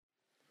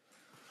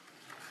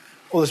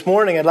Well, this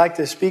morning I'd like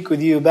to speak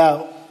with you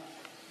about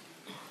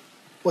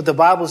what the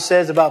Bible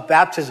says about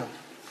baptism.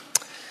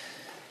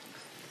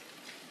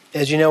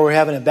 As you know, we're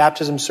having a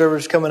baptism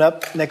service coming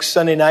up next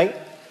Sunday night,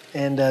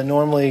 and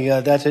normally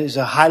that is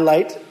a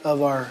highlight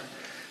of our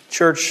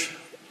church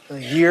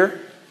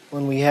year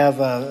when we have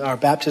our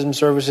baptism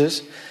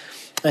services.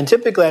 And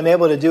typically I'm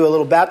able to do a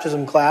little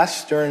baptism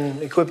class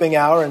during equipping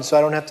hour, and so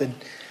I don't have to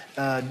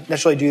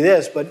necessarily do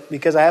this, but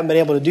because I haven't been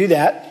able to do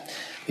that,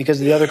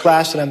 because of the other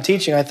class that I'm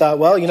teaching, I thought,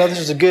 well, this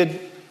is a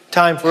good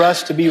time for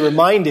us to be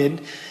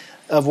reminded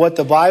of what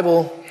the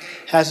Bible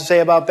has to say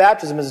about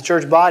baptism as a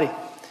church body.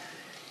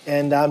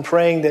 And I'm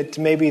praying that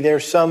maybe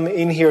there's some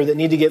in here that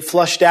need to get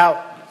flushed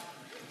out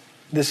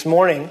this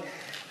morning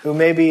who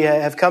maybe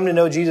have come to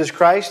know Jesus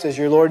Christ as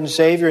your Lord and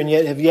Savior and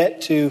yet have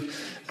yet to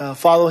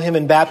follow Him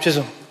in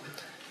baptism.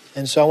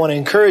 And so I want to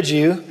encourage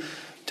you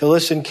to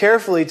listen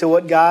carefully to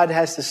what God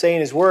has to say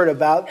in His Word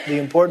about the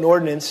important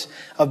ordinance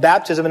of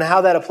baptism and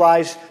how that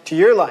applies to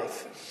your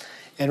life.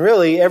 And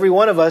really, every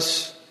one of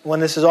us, when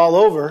this is all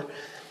over,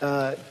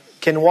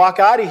 can walk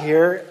out of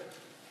here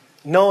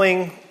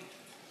knowing,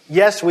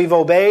 yes, we've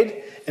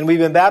obeyed and we've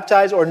been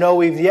baptized, or no,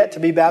 we've yet to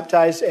be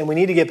baptized and we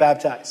need to get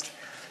baptized.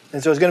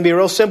 And so it's going to be a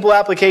real simple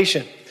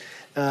application.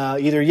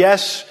 Either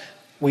yes,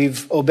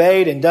 we've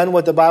obeyed and done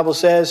what the Bible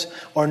says,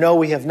 or no,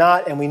 we have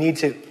not and we need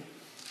to.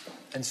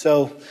 And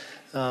so,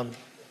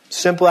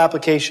 simple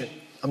application.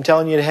 I'm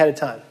telling you ahead of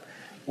time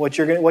what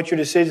your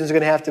decision is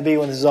going to have to be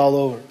when this is all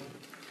over.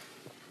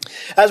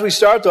 As we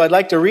start, though, I'd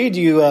like to read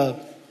you a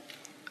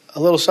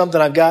little something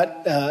I've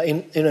got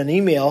in an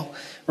email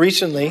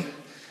recently.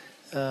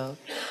 A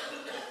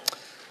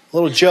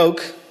little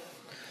joke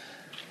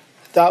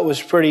I thought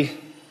was pretty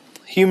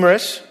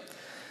humorous.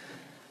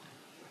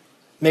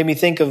 Made me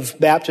think of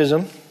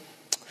baptism.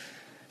 It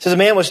says a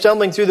man was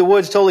stumbling through the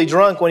woods totally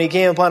drunk when he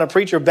came upon a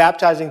preacher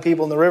baptizing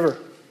people in the river.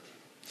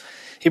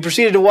 He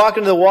proceeded to walk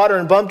into the water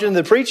and bumped into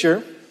the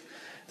preacher.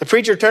 The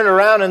preacher turned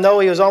around, and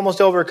though he was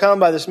almost overcome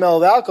by the smell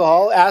of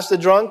alcohol, asked the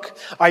drunk,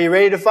 "Are you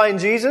ready to find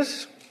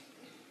Jesus?"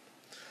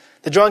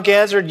 The drunk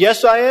answered,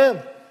 "Yes, I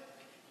am."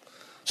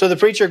 So the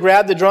preacher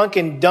grabbed the drunk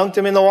and dunked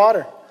him in the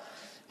water.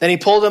 Then he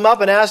pulled him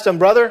up and asked him,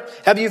 "Brother,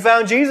 have you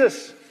found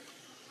Jesus?"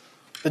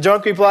 The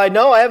drunk replied,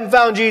 "No, I haven't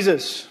found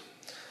Jesus."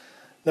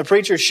 The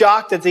preacher,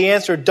 shocked at the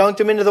answer, dunked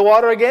him into the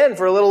water again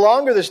for a little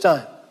longer this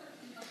time.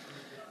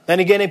 Then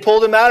again he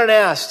pulled him out and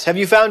asked, "Have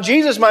you found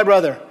Jesus, my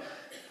brother?"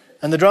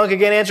 And the drunk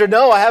again answered,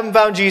 "No, I haven't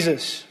found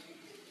Jesus."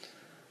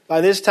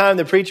 By this time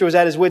the preacher was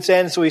at his wit's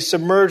end, so he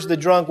submerged the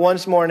drunk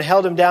once more and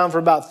held him down for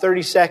about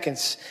 30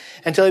 seconds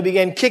until he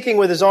began kicking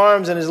with his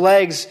arms and his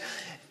legs,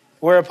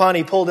 whereupon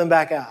he pulled him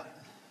back out.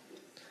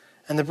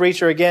 And the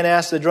preacher again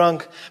asked the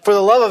drunk, "For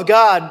the love of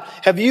God,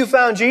 have you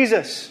found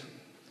Jesus?"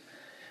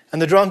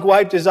 And the drunk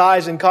wiped his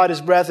eyes and caught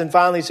his breath and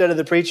finally said to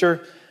the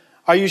preacher,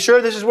 "Are you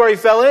sure this is where he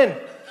fell in?"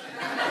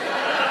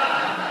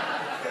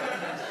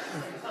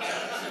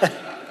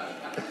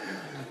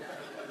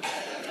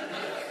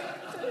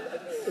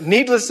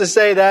 Needless to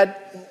say,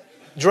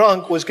 that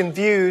drunk was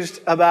confused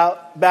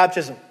about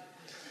baptism.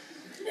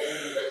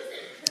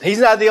 He's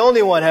not the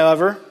only one,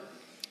 however,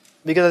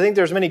 because I think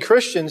there's many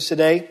Christians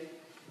today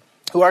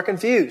who are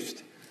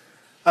confused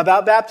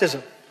about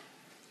baptism.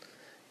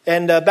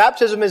 And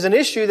baptism is an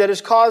issue that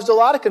has caused a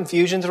lot of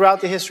confusion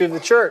throughout the history of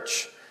the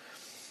church.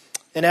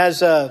 And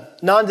as a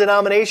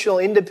non-denominational,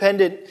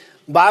 independent,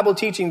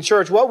 Bible-teaching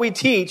church, what we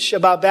teach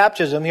about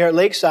baptism here at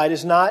Lakeside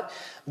is not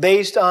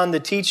based on the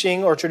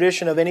teaching or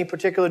tradition of any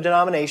particular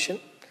denomination.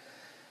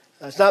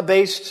 It's not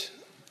based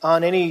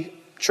on any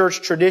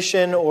church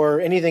tradition or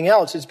anything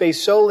else. It's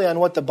based solely on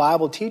what the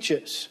Bible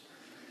teaches.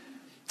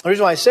 The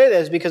reason why I say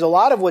that is because a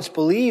lot of what's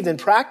believed and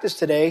practiced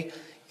today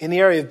in the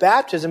area of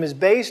baptism is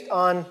based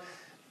on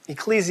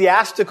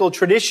ecclesiastical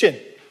tradition,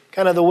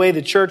 kind of the way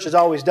the church has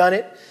always done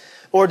it,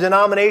 or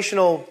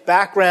denominational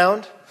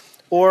background,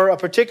 or a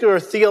particular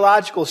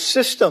theological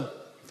system.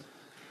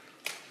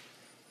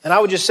 And I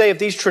would just say if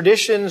these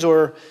traditions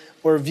or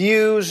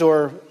views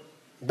or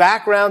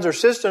backgrounds or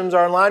systems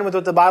are in line with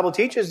what the Bible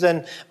teaches,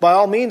 then by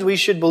all means we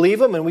should believe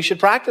them and we should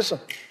practice them.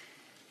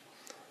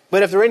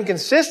 But if they're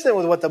inconsistent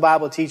with what the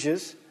Bible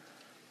teaches,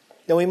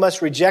 then we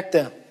must reject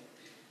them.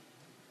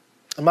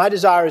 And my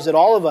desire is that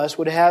all of us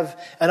would have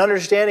an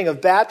understanding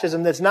of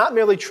baptism that's not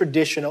merely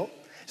traditional,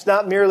 it's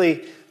not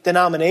merely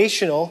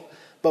denominational,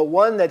 but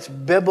one that's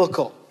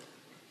biblical.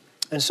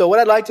 And so what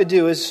I'd like to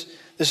do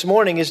this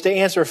morning is to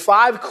answer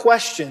 5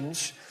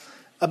 questions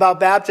about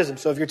baptism.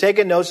 So if you're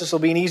taking notes, this will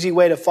be an easy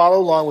way to follow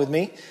along with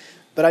me.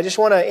 But I just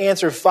want to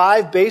answer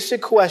 5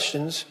 basic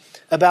questions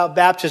about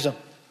baptism.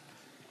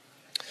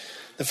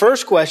 The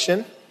first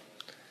question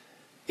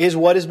is,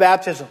 what is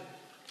baptism?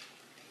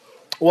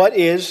 What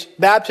is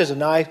baptism?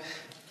 Now, I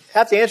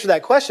have to answer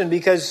that question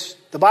because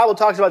the Bible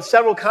talks about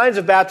several kinds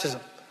of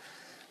baptism.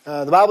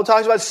 The Bible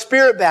talks about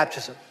spirit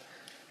baptism.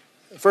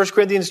 1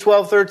 Corinthians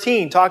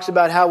 12:13 talks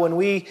about how when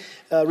we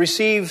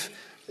receive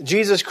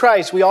Jesus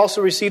Christ, we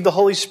also receive the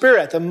Holy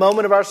Spirit at the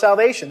moment of our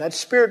salvation. That's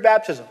spirit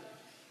baptism.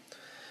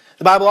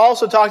 The Bible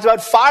also talks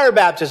about fire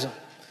baptism.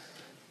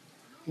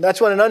 That's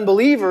when an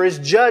unbeliever is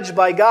judged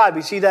by God.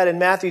 We see that in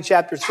Matthew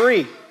chapter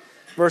 3,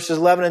 verses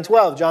 11 and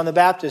 12. John the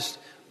Baptist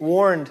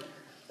warned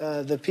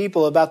the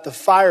people about the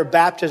fire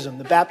baptism,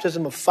 the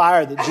baptism of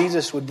fire that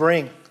Jesus would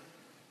bring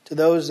to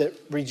those that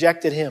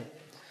rejected him.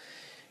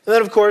 And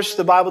then, of course,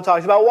 the Bible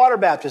talks about water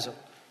baptism.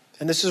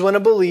 And this is when a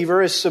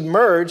believer is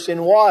submerged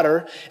in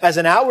water as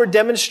an outward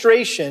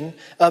demonstration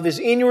of his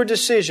inward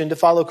decision to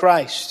follow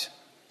Christ.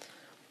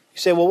 You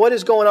say, well, what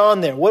is going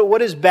on there?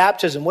 What is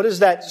baptism? What is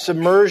that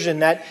submersion,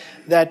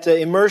 that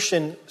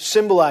immersion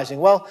symbolizing?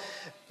 Well,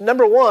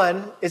 number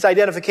one, it's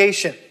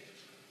identification.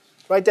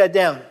 Write that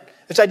down.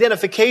 It's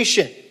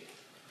identification.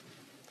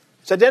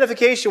 It's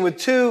identification with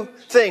two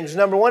things.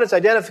 Number one, it's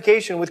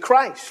identification with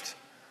Christ.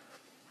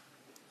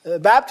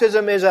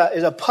 Baptism is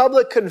a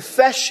public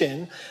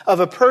confession of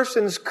a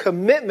person's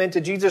commitment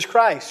to Jesus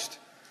Christ.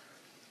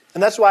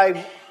 And that's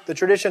why the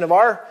tradition of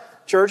our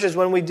church is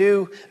when we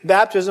do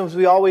baptisms,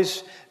 we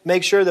always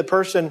make sure the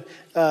person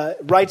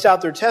writes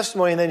out their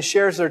testimony and then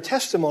shares their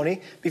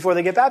testimony before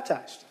they get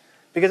baptized.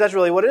 Because that's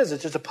really what it is.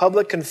 It's just a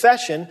public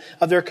confession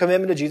of their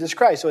commitment to Jesus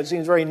Christ. So it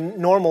seems very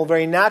normal,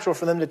 very natural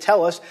for them to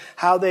tell us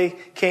how they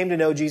came to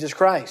know Jesus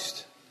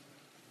Christ.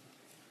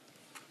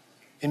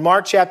 In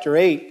Mark chapter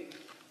 8,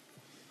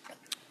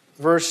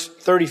 verse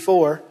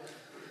 34,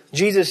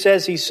 Jesus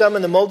says he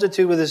summoned the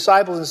multitude with his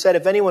disciples and said,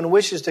 if anyone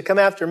wishes to come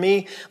after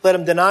me, let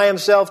him deny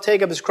himself,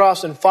 take up his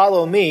cross and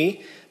follow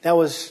me. That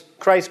was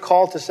Christ's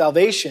call to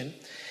salvation.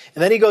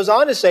 And then he goes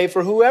on to say,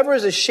 for whoever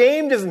is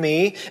ashamed of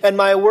me and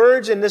my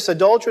words in this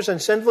adulterous and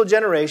sinful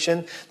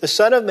generation, the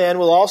Son of Man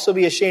will also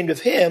be ashamed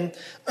of him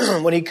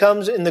when he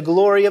comes in the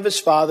glory of his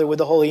Father with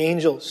the holy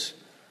angels.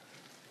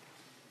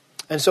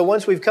 And so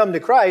once we've come to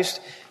Christ,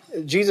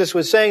 Jesus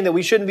was saying that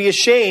we shouldn't be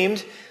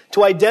ashamed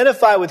to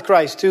identify with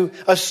Christ, to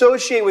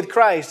associate with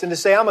Christ, and to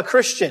say, I'm a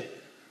Christian.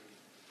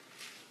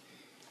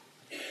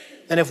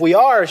 And if we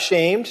are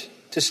ashamed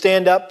to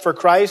stand up for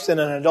Christ in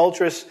an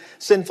adulterous,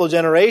 sinful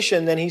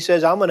generation, then he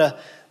says, I'm going to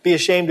be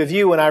ashamed of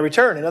you when I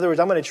return. In other words,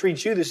 I'm going to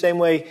treat you the same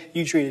way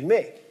you treated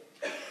me.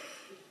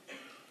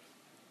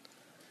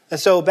 And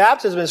so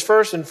baptism is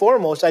first and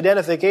foremost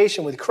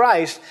identification with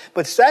Christ,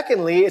 but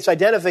secondly, it's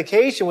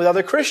identification with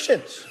other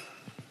Christians.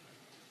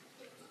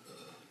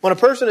 When a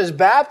person is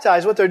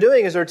baptized, what they're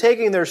doing is they're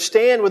taking their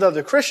stand with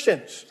other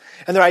Christians,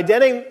 and they're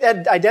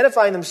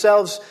identifying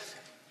themselves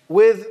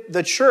with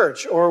the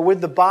church or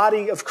with the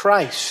body of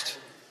Christ.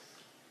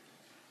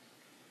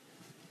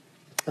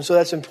 And so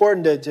that's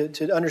important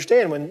to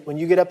understand. When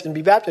you get up and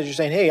be baptized, you're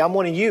saying, hey, I'm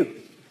one of you.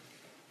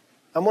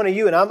 I'm one of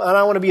you, and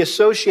I want to be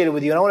associated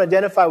with you, and I want to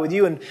identify with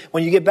you. And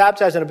when you get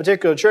baptized in a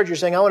particular church, you're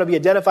saying, I want to be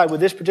identified with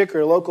this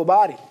particular local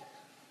body.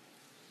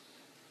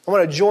 I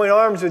want to join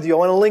arms with you. I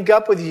want to link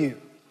up with you.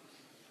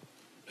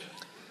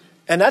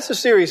 And that's a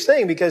serious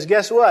thing, because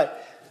guess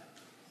what?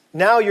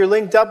 Now you're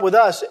linked up with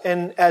us,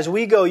 and as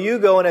we go, you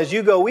go, and as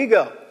you go, we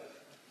go.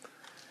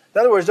 In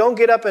other words, don't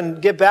get up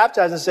and get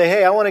baptized and say,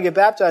 hey, I want to get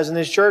baptized in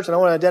this church and I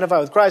want to identify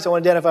with Christ, I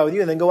want to identify with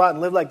you, and then go out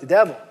and live like the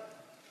devil.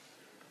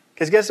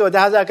 Because guess what?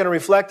 How's that going to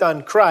reflect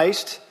on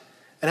Christ?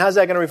 And how's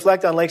that going to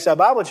reflect on Lakeside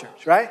Bible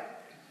Church, right?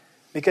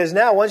 Because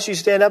now once you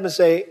stand up and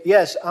say,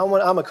 yes,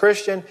 I'm a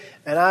Christian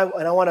and I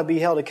want to be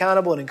held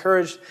accountable and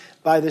encouraged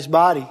by this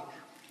body,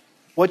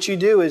 what you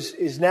do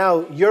is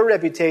now your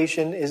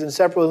reputation is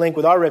inseparably linked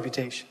with our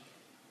reputation.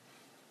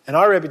 And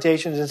our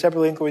reputation is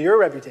inseparably linked with your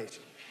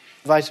reputation.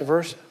 Vice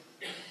versa.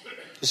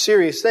 It's a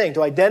serious thing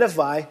to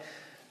identify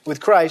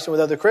with Christ and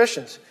with other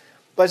Christians.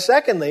 But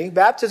secondly,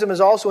 baptism is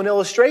also an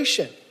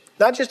illustration.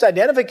 Not just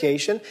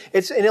identification,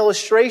 it's an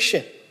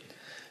illustration.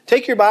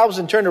 Take your Bibles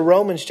and turn to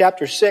Romans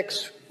chapter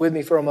 6 with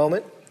me for a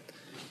moment.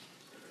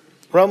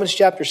 Romans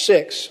chapter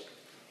 6.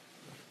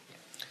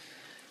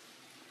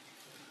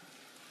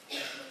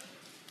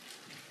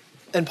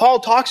 And Paul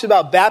talks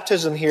about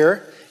baptism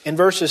here in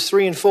verses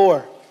 3 and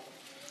 4.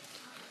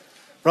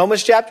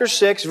 Romans chapter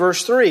 6,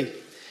 verse 3.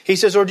 He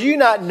says, or do you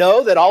not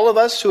know that all of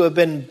us who have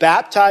been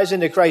baptized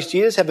into Christ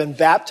Jesus have been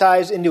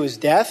baptized into his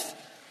death?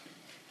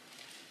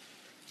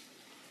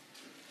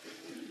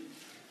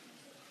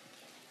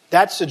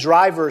 That's a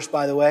dry verse,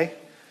 by the way.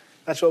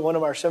 That's what one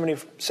of our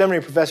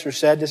seminary professors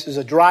said. This is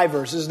a dry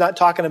verse. This is not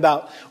talking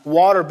about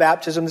water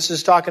baptism. This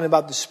is talking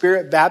about the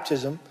Spirit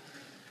baptism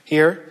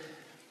here.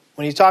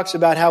 When he talks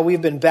about how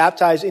we've been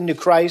baptized into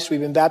Christ, we've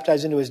been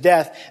baptized into his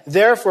death.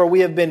 Therefore,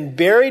 we have been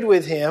buried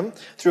with him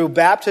through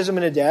baptism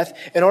into death,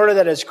 in order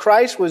that as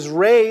Christ was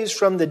raised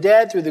from the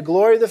dead through the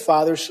glory of the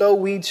Father, so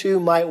we too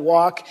might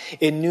walk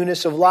in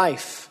newness of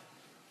life.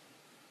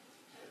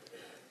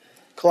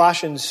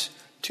 Colossians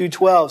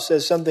 2:12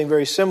 says something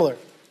very similar.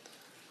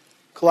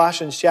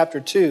 Colossians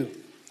chapter 2,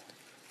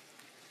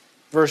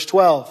 verse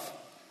 12.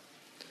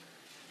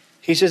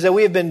 He says that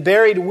we have been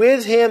buried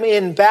with him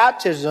in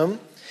baptism,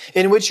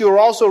 in which you were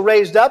also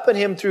raised up in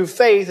him through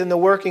faith in the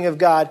working of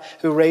God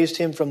who raised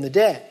him from the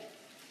dead.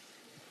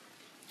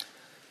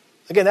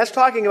 Again, that's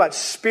talking about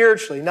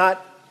spiritually,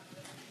 not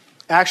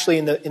actually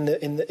in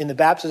the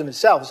baptism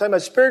itself. It's talking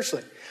about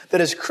spiritually. That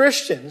as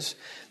Christians,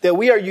 that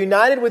we are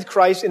united with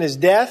Christ in his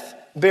death,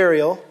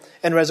 burial,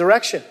 and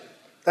resurrection.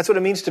 That's what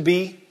it means to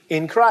be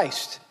in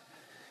Christ.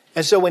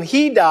 And so when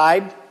he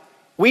died,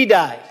 we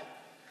died.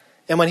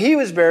 And when he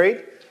was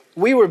buried,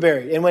 we were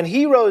buried. And when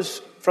he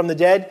rose from the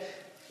dead,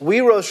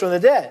 we rose from the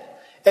dead.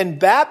 And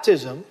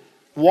baptism,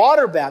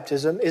 water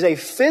baptism, is a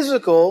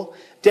physical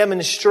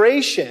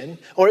demonstration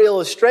or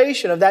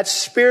illustration of that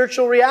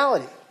spiritual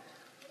reality.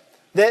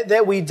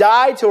 That we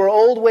died to our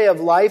old way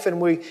of life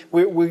and we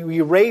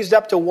raised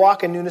up to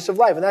walk in newness of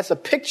life. And that's a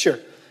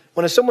picture.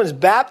 When someone's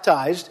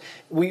baptized,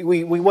 we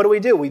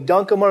what do? We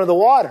dunk them under the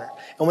water.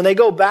 And when they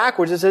go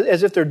backwards, it's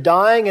as if they're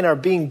dying and are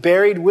being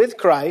buried with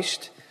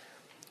Christ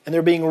and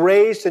they're being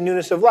raised to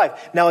newness of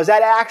life. Now, is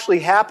that actually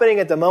happening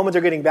at the moment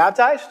they're getting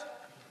baptized?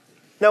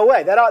 No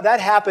way. That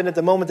happened at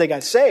the moment they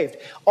got saved.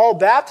 All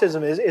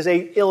baptism is a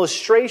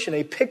illustration,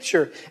 a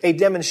picture, a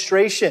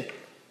demonstration.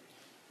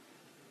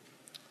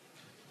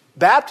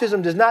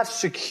 Baptism does not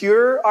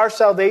secure our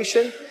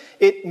salvation.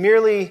 It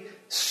merely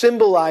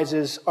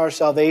symbolizes our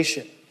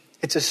salvation.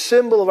 It's a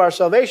symbol of our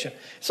salvation.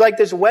 It's like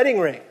this wedding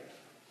ring.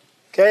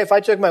 Okay, if I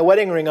took my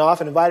wedding ring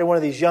off and invited one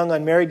of these young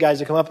unmarried guys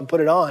to come up and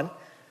put it on,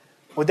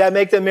 would that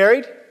make them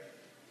married?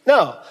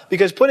 No,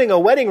 because putting a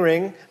wedding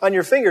ring on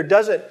your finger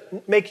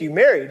doesn't make you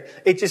married.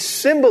 It just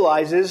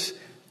symbolizes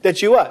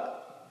that you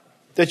what?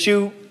 That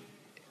you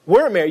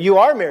were married. You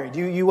are married.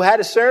 You had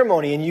a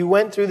ceremony and you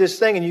went through this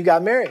thing and you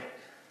got married.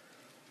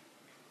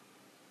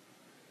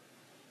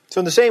 So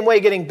in the same way,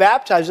 getting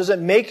baptized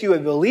doesn't make you a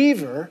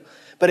believer,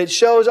 but it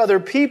shows other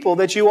people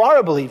that you are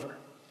a believer.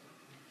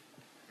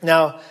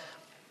 Now,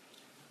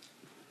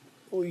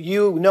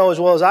 you know as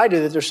well as I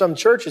do that there's some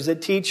churches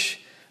that teach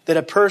that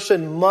a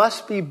person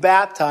must be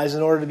baptized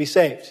in order to be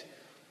saved.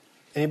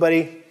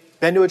 Anybody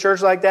been to a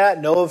church like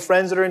that? Know of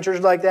friends that are in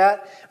churches like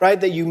that? Right?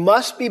 That you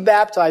must be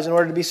baptized in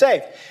order to be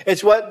saved.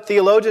 It's what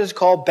theologians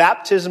call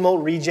baptismal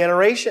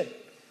regeneration.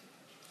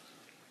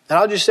 And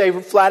I'll just say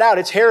flat out,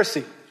 it's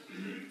heresy.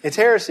 It's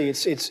heresy.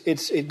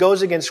 It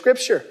goes against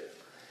Scripture.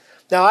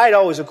 Now, I'd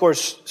always, of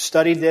course,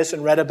 studied this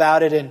and read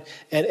about it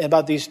and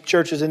about these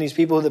churches and these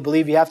people that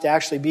believe you have to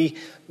actually be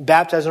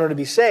baptized in order to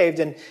be saved.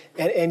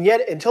 And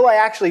yet, until I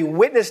actually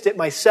witnessed it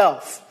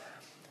myself,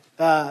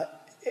 I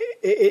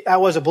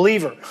was a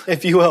believer,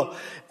 if you will.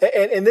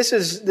 And this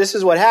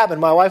is what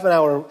happened. My wife and I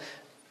were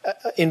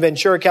in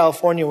Ventura,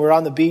 California. We were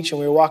on the beach and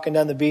we were walking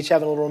down the beach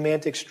having a little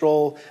romantic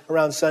stroll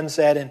around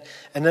sunset.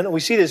 And then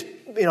we see this,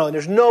 and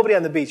there's nobody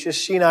on the beach, just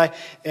she and I.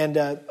 And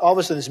all of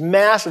a sudden this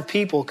mass of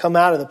people come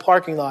out of the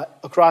parking lot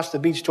across the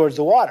beach towards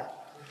the water.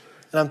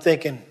 And I'm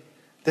thinking,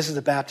 this is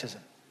a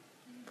baptism.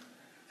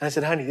 And I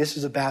said, honey, this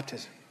is a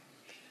baptism.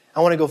 I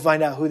want to go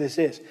find out who this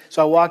is.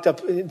 So I walked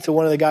up to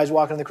one of the guys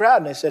walking in the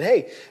crowd and I said,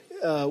 hey,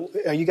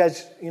 are you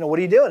guys, what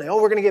are you doing? Oh,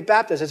 we're going to get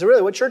baptized. I said,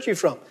 really? What church are you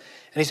from?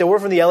 And he said, we're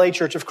from the LA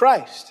Church of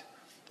Christ.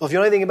 Well, if you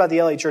know anything about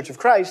the LA Church of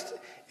Christ,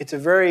 it's a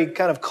very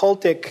kind of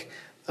cultic,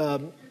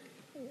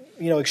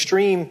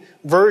 extreme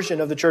version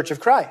of the Church of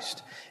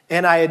Christ.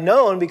 And I had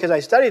known, because I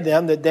studied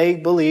them, that they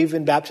believe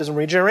in baptism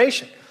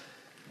regeneration.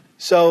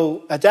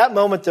 So at that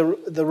moment,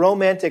 the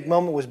romantic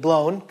moment was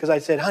blown, because I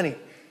said, honey,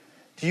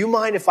 do you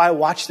mind if I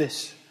watch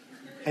this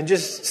and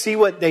just see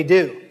what they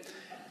do?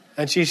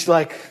 And she's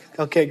like,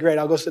 okay, great,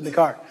 I'll go sit in the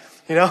car,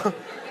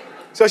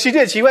 So she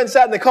did. She went and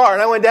sat in the car,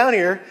 and I went down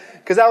here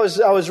because I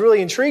was really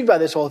intrigued by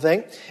this whole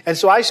thing. And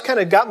so I kind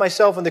of got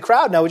myself in the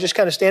crowd, and I was just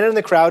kind of standing in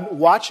the crowd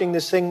watching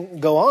this thing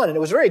go on. And it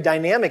was a very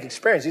dynamic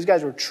experience. These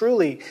guys were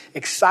truly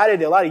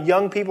excited. A lot of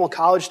young people,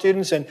 college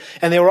students, and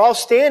they were all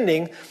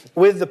standing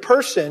with the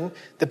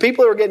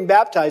people that were getting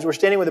baptized were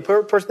standing with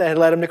the person that had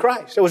led them to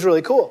Christ. It was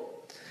really cool.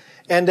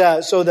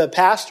 And so the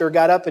pastor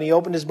got up and he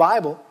opened his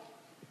Bible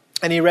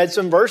and he read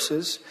some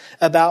verses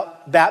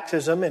about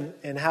baptism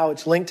and how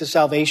it's linked to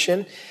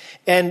salvation.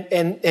 And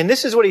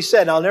this is what he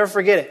said, and I'll never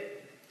forget it.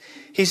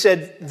 He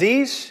said,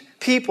 these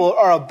people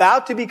are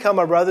about to become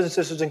our brothers and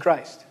sisters in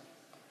Christ.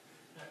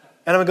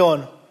 And I'm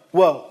going,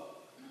 whoa.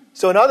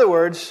 So in other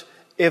words,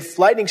 if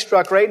lightning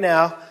struck right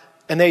now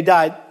and they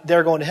died,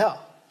 they're going to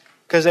hell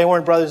because they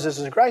weren't brothers and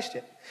sisters in Christ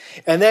yet.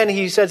 And then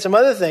he said some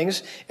other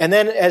things. And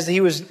then as he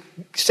was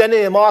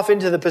sending them off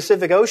into the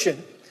Pacific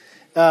Ocean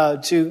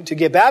to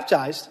get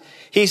baptized,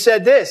 he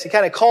said this. He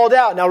kind of called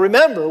out. Now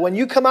remember, when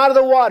you come out of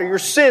the water, your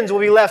sins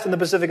will be left in the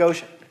Pacific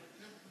Ocean.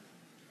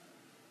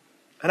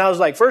 And I was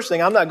like, first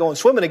thing, I'm not going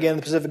swimming again in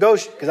the Pacific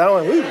Ocean because I don't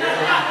want to lose.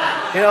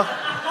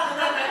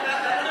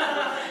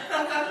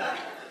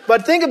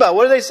 But think about,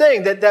 what are they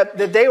saying?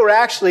 That they were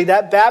actually,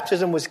 that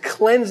baptism was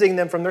cleansing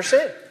them from their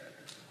sin.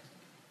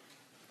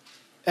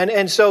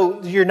 And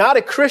so you're not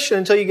a Christian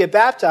until you get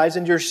baptized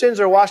and your sins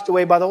are washed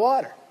away by the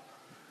water.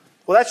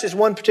 Well, that's just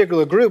one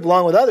particular group,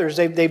 along with others.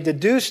 They've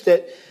deduced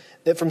that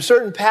from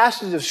certain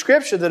passages of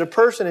Scripture that a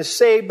person is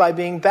saved by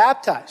being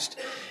baptized.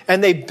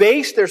 And they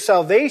base their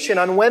salvation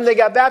on when they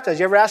got baptized.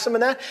 You ever ask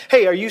someone that?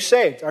 Hey, are you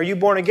saved? Are you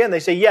born again? They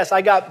say, yes,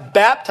 I got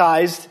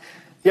baptized.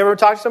 You ever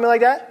talk to somebody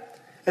like that?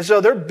 And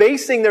so they're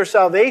basing their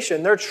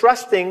salvation, they're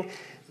trusting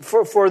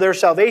for their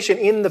salvation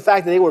in the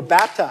fact that they were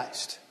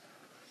baptized.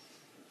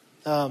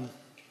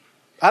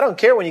 I don't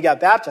care when you got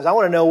baptized. I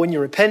want to know when you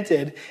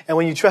repented and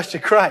when you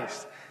trusted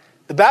Christ.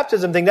 The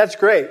baptism thing, that's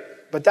great,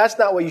 but that's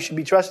not what you should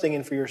be trusting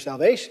in for your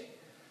salvation.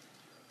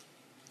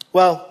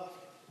 Well,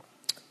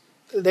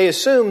 they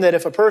assume that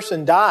if a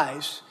person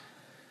dies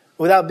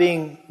without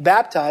being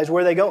baptized,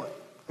 where are they going?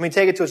 I mean,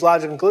 take it to its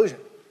logical conclusion.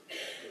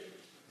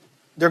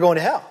 They're going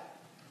to hell.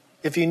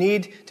 If you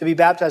need to be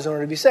baptized in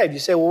order to be saved. You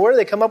say, well, where do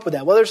they come up with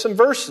that? Well, there's some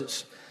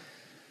verses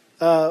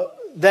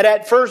that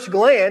at first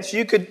glance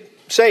you could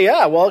say,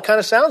 yeah, well, it kind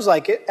of sounds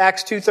like it.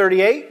 Acts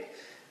 2:38.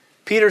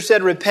 Peter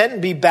said, repent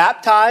and be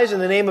baptized in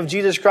the name of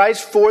Jesus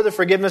Christ for the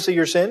forgiveness of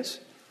your sins.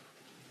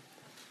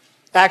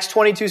 Acts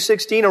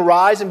 22:16,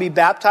 arise and be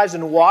baptized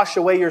and wash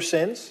away your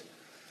sins.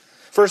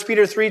 1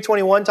 Peter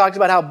 3:21 talks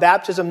about how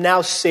baptism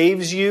now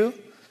saves you.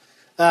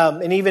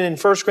 And even in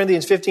 1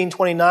 Corinthians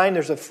 15:29,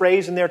 there's a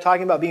phrase in there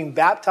talking about being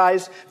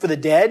baptized for the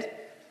dead,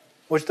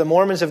 which the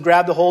Mormons have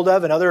grabbed a hold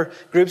of and other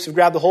groups have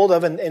grabbed a hold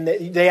of, and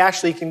they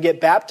actually can get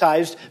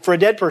baptized for a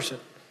dead person,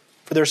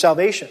 for their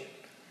salvation.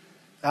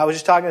 I was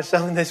just talking to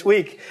someone this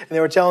week, and they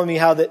were telling me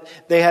how that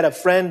they had a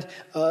friend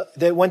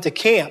that went to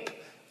camp,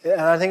 and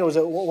I think it was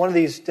one of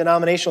these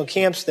denominational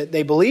camps that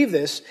they believe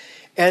this,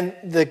 and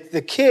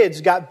the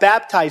kids got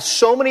baptized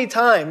so many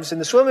times in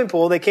the swimming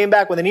pool, they came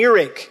back with an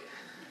earache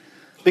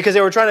because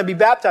they were trying to be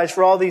baptized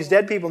for all these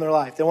dead people in their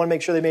life. They want to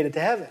make sure they made it to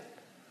heaven.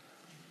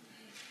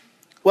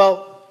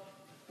 Well,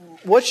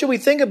 what should we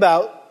think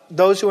about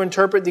those who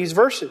interpret these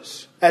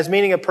verses as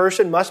meaning a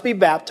person must be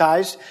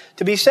baptized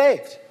to be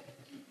saved?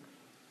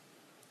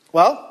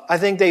 Well, I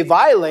think they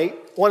violate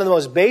one of the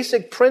most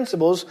basic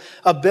principles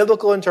of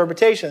biblical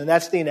interpretation, and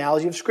that's the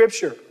analogy of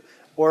Scripture,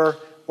 or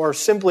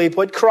simply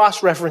put,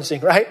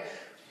 cross-referencing, right?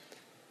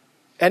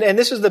 And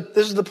this is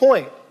the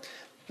point.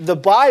 The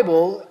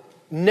Bible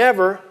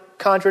never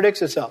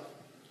contradicts itself.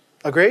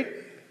 Agreed?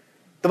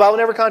 The Bible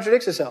never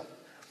contradicts itself.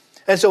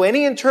 And so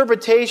any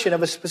interpretation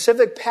of a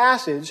specific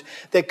passage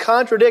that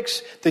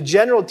contradicts the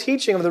general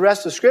teaching of the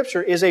rest of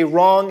Scripture is a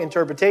wrong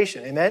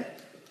interpretation. Amen?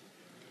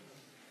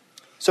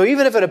 So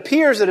even if it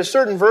appears that a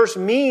certain verse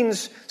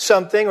means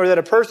something, or that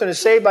a person is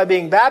saved by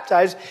being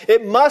baptized,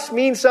 it must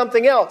mean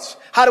something else.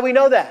 How do we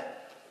know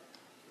that?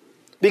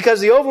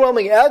 Because the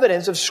overwhelming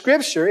evidence of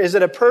Scripture is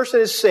that a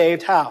person is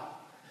saved how?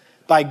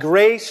 By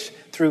grace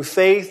through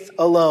faith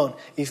alone.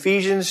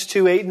 Ephesians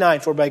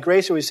 2:8-9. For by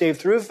grace are we saved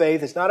through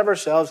faith. It's not of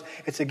ourselves.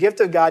 It's a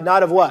gift of God,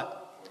 not of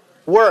what?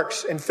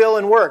 Works. And fill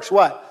in works.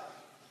 What?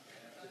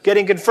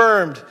 Getting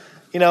confirmed.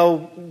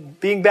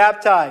 Being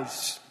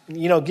baptized.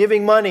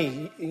 Giving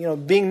money.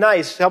 Being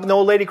nice. Helping the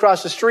old lady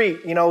cross the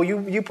street.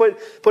 You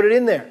put it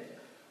in there.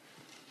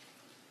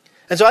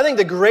 And so I think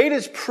the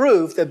greatest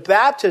proof that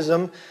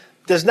baptism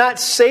does not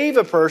save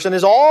a person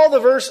is all the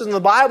verses in the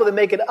Bible that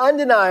make it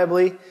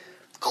undeniably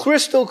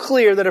crystal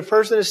clear that a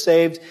person is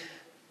saved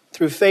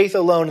through faith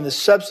alone in the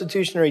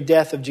substitutionary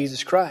death of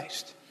Jesus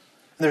Christ.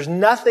 And there's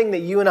nothing that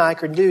you and I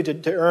can do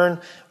to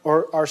earn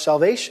our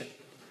salvation.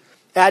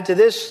 Add to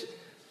this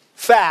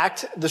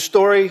fact the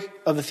story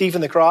of the thief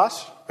on the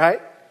cross,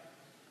 right?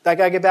 That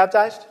guy get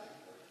baptized?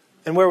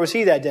 And where was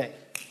he that day?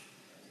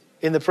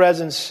 In the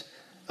presence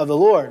of the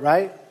Lord,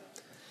 right?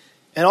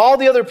 And all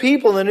the other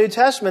people in the New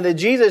Testament that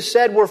Jesus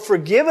said were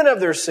forgiven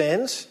of their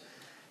sins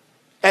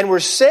and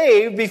were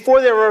saved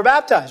before they were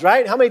baptized,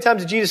 right? How many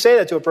times did Jesus say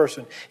that to a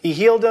person? He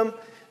healed them,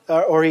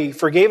 or he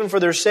forgave them for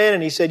their sin,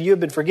 and he said, you have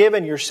been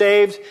forgiven, you're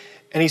saved,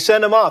 and he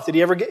sent them off. Did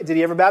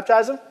he ever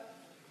baptize them?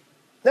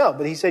 No,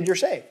 but he said, you're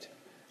saved,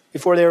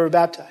 before they were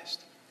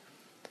baptized.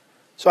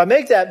 So I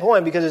make that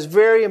point because it's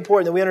very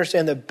important that we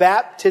understand that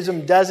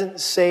baptism doesn't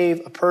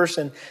save a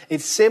person. It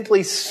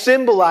simply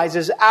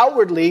symbolizes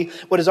outwardly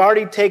what has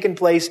already taken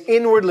place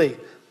inwardly.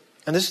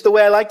 And this is the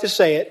way I like to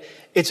say it.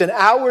 It's an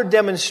outward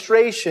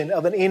demonstration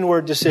of an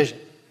inward decision.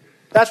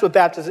 That's what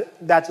baptism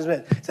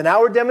is. It's an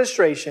outward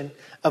demonstration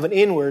of an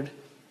inward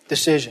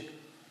decision.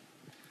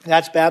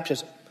 That's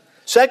baptism.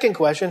 Second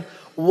question,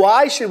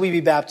 why should we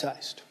be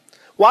baptized?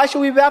 Why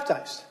should we be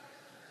baptized?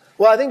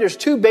 Well, I think there's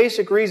two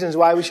basic reasons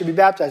why we should be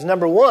baptized.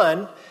 Number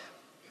one,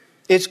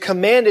 it's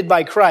commanded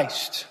by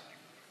Christ.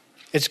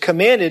 It's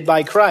commanded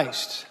by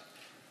Christ.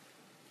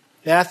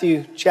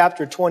 Matthew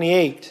chapter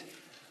 28,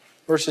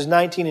 verses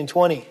 19 and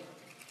 20.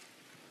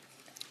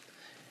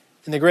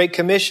 In the Great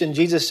Commission,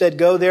 Jesus said,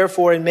 go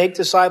therefore and make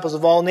disciples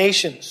of all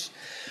nations,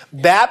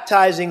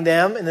 baptizing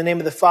them in the name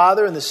of the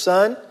Father and the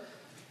Son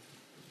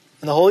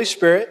and the Holy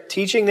Spirit,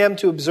 teaching them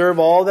to observe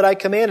all that I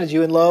commanded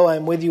you, and lo, I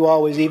am with you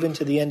always, even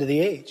to the end of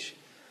the age.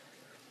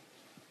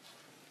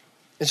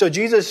 And so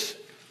Jesus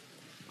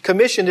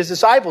commissioned his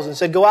disciples and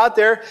said, go out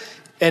there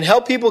and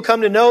help people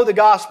come to know the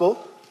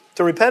gospel,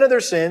 to repent of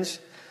their sins,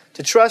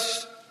 to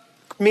trust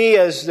me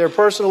as their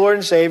personal Lord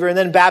and Savior, and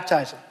then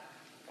baptize them.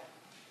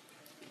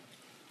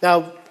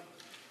 Now,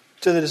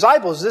 to the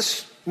disciples,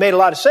 this made a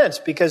lot of sense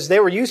because they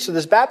were used to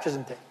this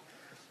baptism thing.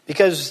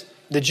 Because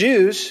the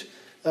Jews,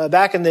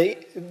 back in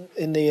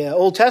the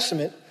Old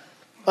Testament,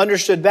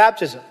 understood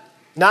baptism.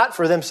 Not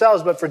for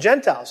themselves, but for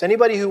Gentiles.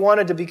 Anybody who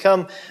wanted to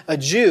become a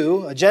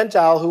Jew, a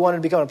Gentile who wanted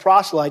to become a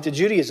proselyte to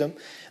Judaism,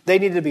 They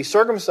needed to be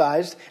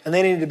circumcised, and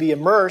they needed to be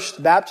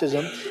immersed,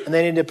 baptism, and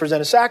they needed to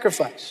present a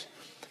sacrifice.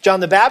 John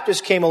the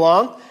Baptist came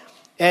along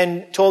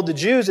and told the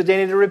Jews that they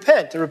needed to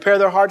repent, to prepare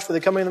their hearts for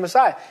the coming of the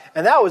Messiah.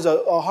 And that was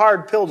a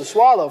hard pill to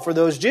swallow for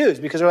those Jews,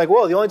 because they're like,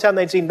 whoa, the only time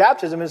they'd seen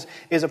baptism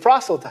is a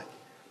proselyte,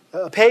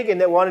 a pagan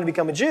that wanted to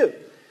become a Jew.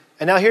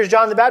 And now here's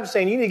John the Baptist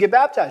saying, you need to get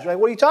baptized. You're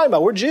like, what are you talking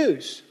about? We're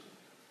Jews.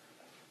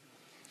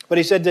 But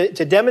he said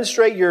to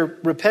demonstrate your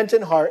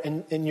repentant heart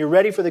and you're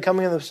ready for the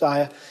coming of the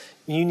Messiah,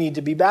 you need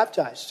to be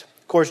baptized.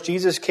 Of course,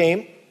 Jesus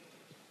came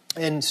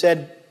and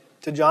said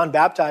to John,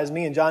 baptize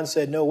me. And John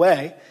said, no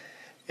way.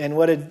 And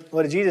what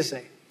did Jesus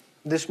say?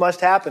 This must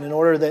happen in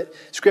order that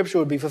Scripture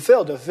would be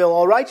fulfilled, to fulfill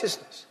all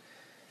righteousness.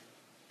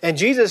 And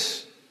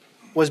Jesus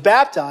was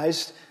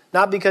baptized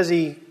not because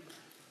he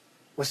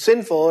was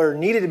sinful or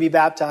needed to be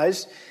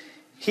baptized.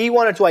 He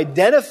wanted to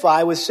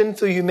identify with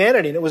sinful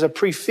humanity, and it was a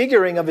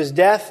prefiguring of his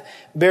death,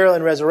 burial,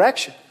 and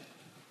resurrection.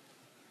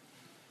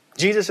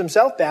 Jesus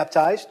himself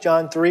baptized.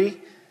 John 3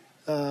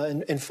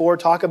 and 4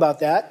 talk about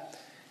that.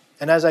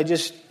 And as I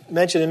just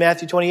mentioned in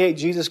Matthew 28,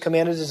 Jesus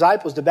commanded his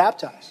disciples to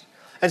baptize.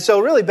 And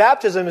so really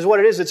baptism is what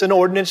it is. It's an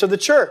ordinance of the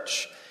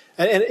church.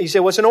 And you say,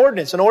 what's an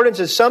ordinance? An ordinance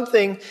is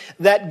something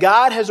that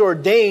God has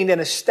ordained and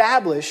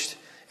established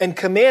and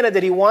commanded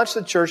that he wants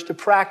the church to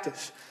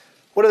practice.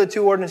 What are the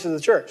two ordinances of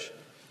the church?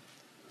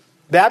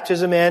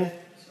 Baptism and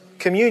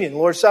communion, the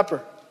Lord's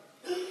Supper.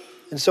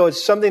 And so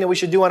it's something that we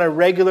should do on a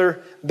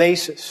regular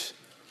basis.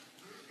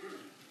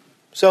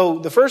 So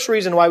the first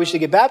reason why we should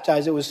get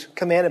baptized, it was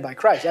commanded by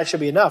Christ. That should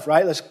be enough,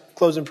 right? Let's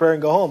close in prayer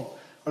and go home.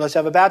 Or let's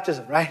have a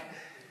baptism, right?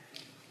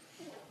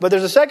 But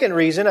there's a second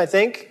reason, I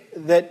think,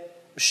 that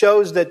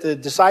shows that the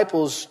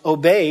disciples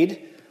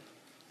obeyed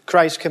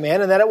Christ's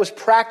command, and that it was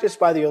practiced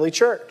by the early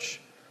church.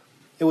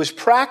 It was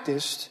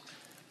practiced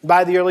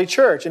by the early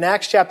church. In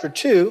Acts chapter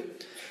 2,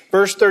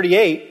 verse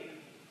 38,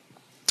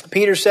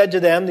 Peter said to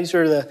them, these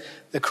are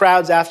the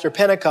crowds after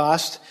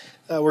Pentecost,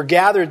 were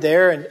gathered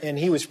there, and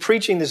he was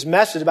preaching this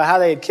message about how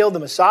they had killed the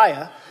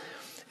Messiah.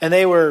 And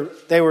they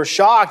were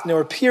shocked, and they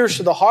were pierced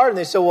to the heart, and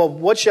they said, well,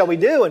 what shall we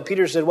do? And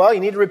Peter said, well, you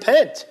need to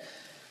repent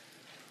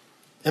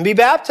and be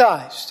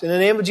baptized in the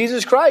name of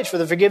Jesus Christ for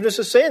the forgiveness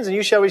of sins, and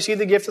you shall receive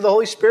the gift of the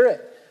Holy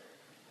Spirit.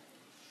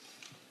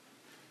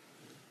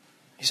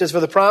 He says,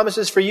 for the promise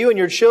is for you and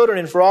your children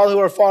and for all who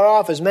are far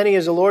off, as many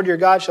as the Lord your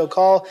God shall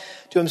call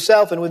to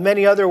himself. And with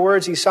many other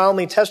words he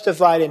solemnly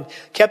testified and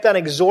kept on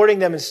exhorting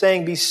them and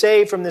saying, be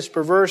saved from this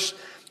perverse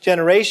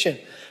generation.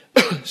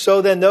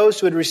 So then those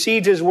who had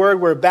received his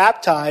word were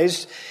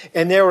baptized,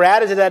 and there were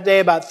added to that day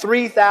about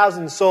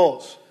 3,000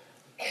 souls.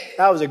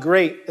 That was a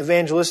great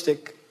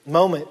evangelistic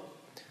moment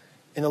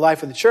in the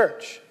life of the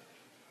church.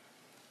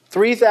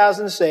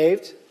 3,000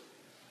 saved,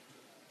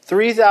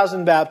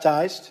 3,000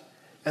 baptized,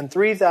 and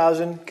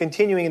 3,000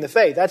 continuing in the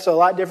faith. That's a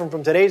lot different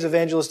from today's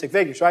evangelistic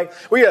figures, right?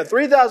 We had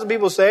 3,000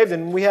 people saved,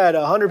 and we had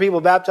 100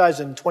 people baptized,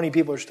 and 20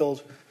 people are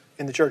still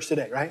in the church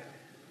today, right?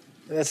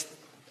 And that's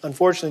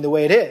unfortunately the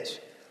way it is.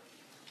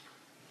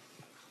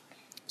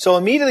 So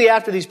immediately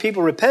after these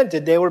people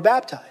repented, they were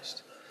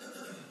baptized.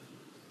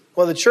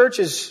 Well, the church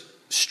is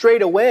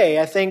strayed away,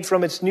 I think,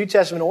 from its New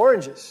Testament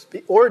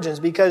origins,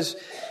 because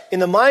in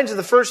the minds of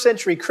the first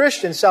century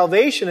Christians,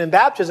 salvation and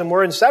baptism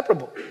were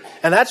inseparable.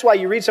 And that's why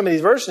you read some of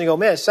these verses and you go,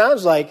 man, it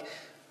sounds like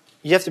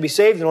you have to be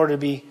saved in order to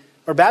be,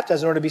 or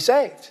baptized in order to be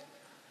saved.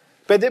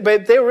 But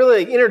they were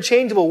really like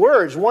interchangeable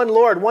words. One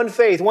Lord, one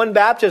faith, one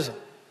baptism.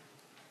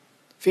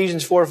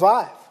 Ephesians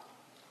 4:5.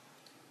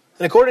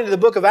 And according to the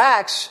book of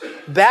Acts,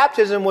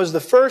 baptism was the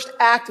first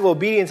act of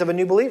obedience of a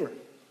new believer.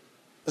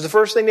 It was the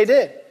first thing they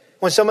did.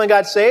 When someone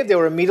got saved, they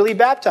were immediately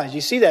baptized.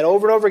 You see that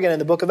over and over again in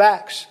the book of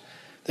Acts.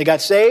 They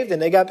got saved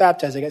and they got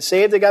baptized. They got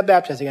saved, they got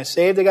baptized. They got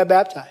saved, they got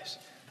baptized.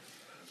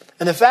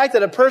 And the fact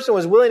that a person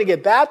was willing to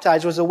get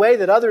baptized was a way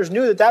that others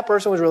knew that that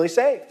person was really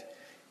saved.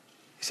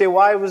 You say,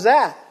 why was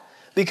that?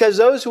 Because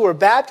those who were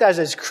baptized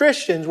as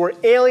Christians were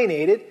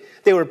alienated,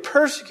 they were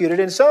persecuted,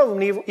 and some of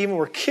them even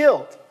were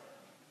killed.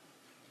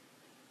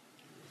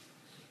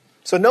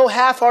 So no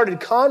half-hearted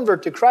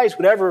convert to Christ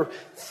would ever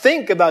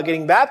think about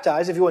getting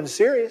baptized if he wasn't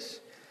serious,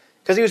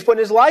 because he was putting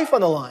his life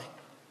on the line.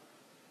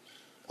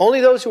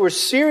 Only those who were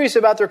serious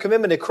about their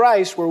commitment to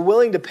Christ were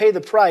willing to pay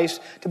the price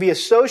to be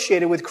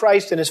associated with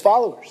Christ and his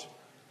followers.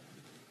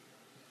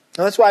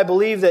 Now that's why I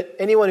believe that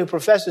anyone who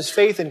professes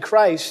faith in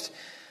Christ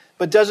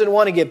but doesn't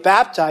want to get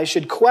baptized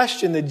should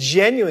question the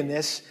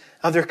genuineness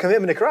of their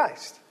commitment to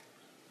Christ.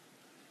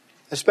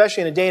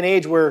 Especially in a day and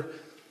age where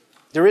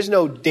there is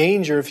no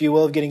danger, if you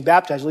will, of getting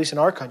baptized, at least in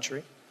our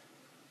country.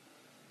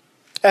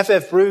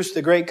 F.F. Bruce,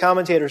 the great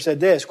commentator, said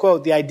this,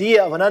 quote, the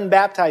idea of an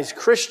unbaptized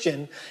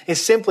Christian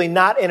is simply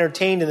not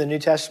entertained in the New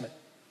Testament.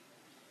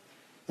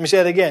 Let me say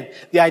that again.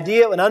 The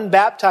idea of an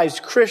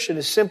unbaptized Christian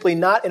is simply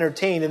not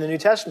entertained in the New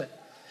Testament.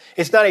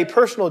 It's not a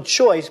personal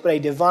choice, but a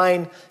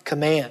divine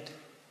command.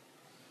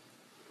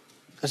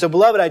 And so,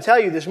 beloved, I tell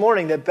you this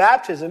morning that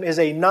baptism is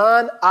a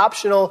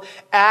non-optional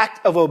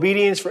act of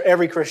obedience for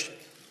every Christian.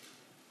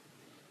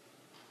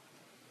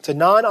 It's a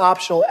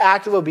non-optional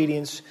act of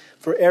obedience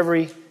for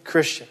every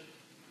Christian.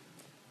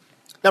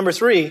 Number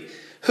 3,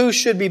 who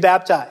should be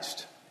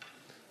baptized?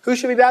 Who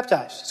should be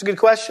baptized? It's a good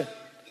question.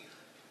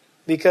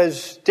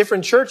 Because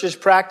different churches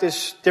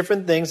practice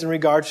different things in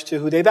regards to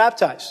who they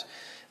baptize.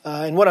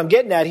 And what I'm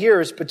getting at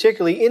here is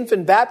particularly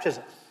infant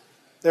baptism.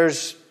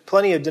 There's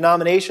plenty of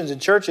denominations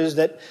and churches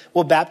that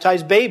will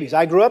baptize babies.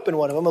 I grew up in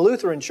one of them, a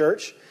Lutheran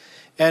church.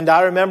 And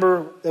I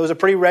remember it was a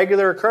pretty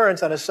regular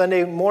occurrence on a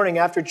Sunday morning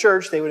after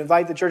church. They would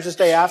invite the church to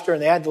stay after,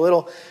 and they had the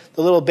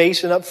little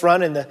basin up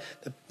front, and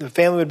the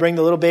family would bring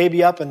the little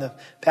baby up, and the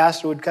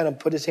pastor would kind of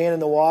put his hand in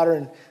the water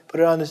and put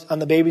it on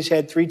the baby's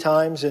head 3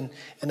 times, and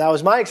that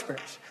was my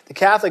experience. The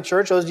Catholic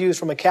Church, those of you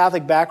from a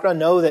Catholic background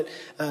know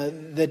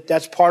that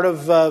that's part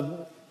of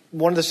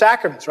one of the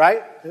sacraments,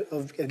 right,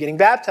 of getting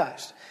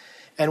baptized.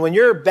 And when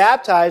you're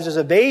baptized as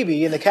a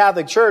baby in the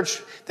Catholic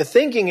Church, the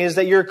thinking is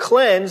that you're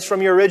cleansed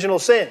from your original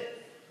sin,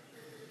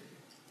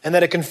 and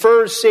that it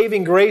confers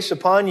saving grace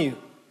upon you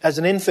as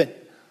an infant,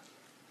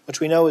 which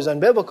we know is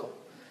unbiblical.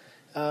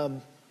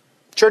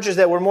 Churches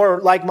that we're more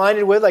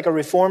like-minded with, like a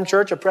Reformed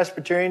church, a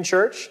Presbyterian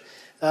church,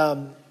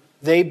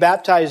 they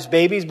baptize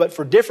babies, but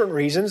for different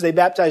reasons. They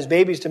baptize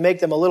babies to make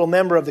them a little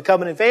member of the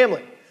covenant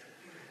family.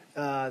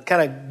 Kind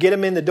of get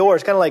them in the door.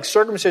 It's kind of like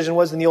circumcision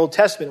was in the Old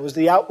Testament. It was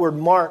the outward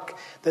mark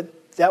that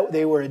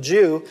they were a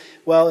Jew.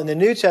 Well, in the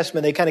New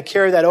Testament, they kind of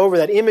carry that over,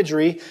 that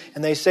imagery,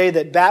 and they say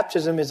that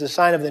baptism is a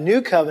sign of the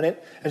new covenant,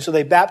 and so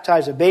they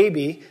baptize a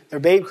baby.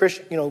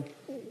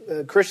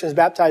 Christians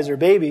baptize their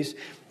babies.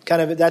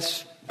 Kind of,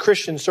 that's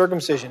Christian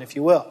circumcision, if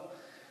you will.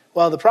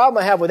 Well, the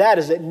problem I have with that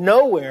is that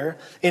nowhere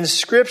in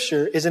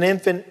Scripture is an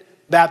infant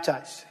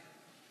baptized.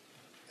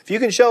 If you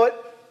can show it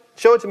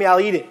to me, I'll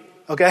eat it,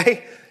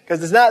 okay?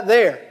 Because it's not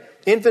there.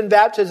 Infant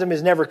baptism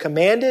is never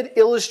commanded,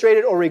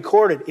 illustrated, or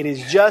recorded. It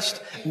is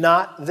just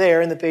not there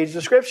in the pages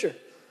of Scripture.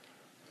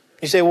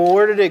 You say, well,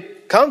 where did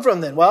it come from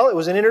then? Well, it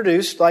was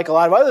introduced, like a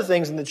lot of other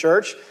things in the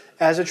church,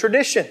 as a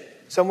tradition,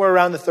 somewhere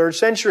around the 3rd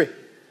century.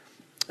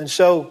 And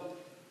so,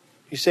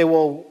 you say,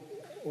 well,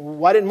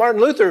 why didn't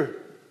Martin Luther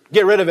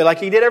get rid of it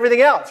like he did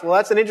everything else? Well,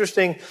 that's an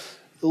interesting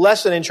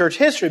lesson in church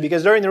history,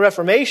 because during the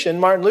Reformation,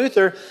 Martin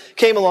Luther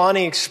came along and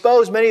he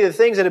exposed many of the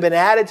things that had been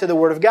added to the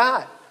Word of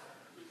God.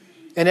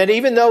 And that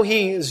even though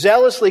he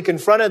zealously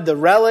confronted the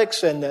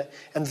relics and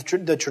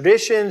the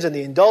traditions and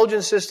the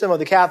indulgence system of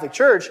the Catholic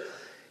Church,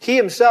 he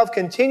himself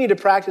continued to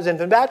practice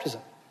infant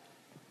baptism,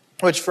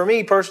 which for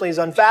me personally is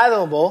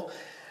unfathomable.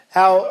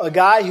 How a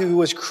guy who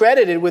was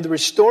credited with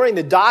restoring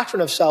the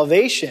doctrine of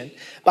salvation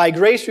by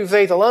grace through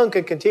faith alone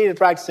could continue to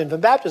practice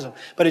infant baptism.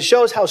 But it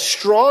shows how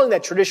strong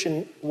that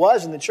tradition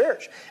was in the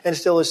church and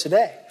still is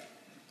today.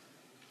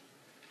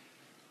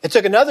 It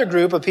took another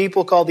group of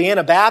people called the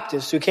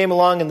Anabaptists who came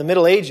along in the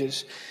Middle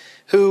Ages,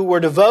 who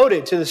were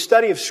devoted to the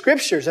study of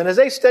Scriptures. And as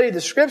they studied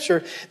the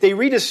Scripture, they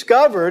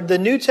rediscovered the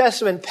New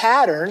Testament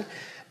pattern,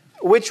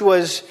 which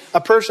was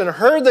a person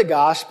heard the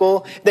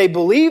gospel, they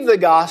believed the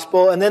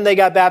gospel, and then they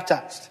got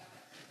baptized.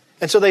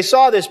 And so they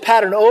saw this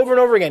pattern over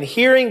and over again,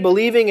 hearing,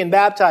 believing, and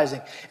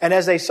baptizing. And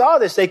as they saw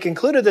this, they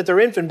concluded that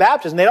their infant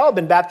baptism, they'd all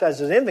been baptized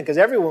as an infant, because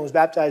everyone was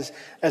baptized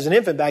as an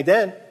infant back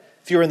then,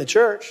 if you were in the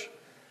church.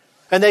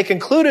 And they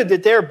concluded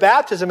that their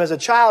baptism as a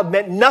child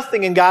meant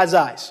nothing in God's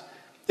eyes.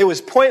 It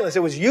was pointless.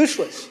 It was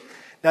useless.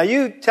 Now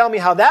you tell me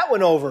how that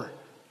went over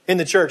in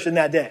the church in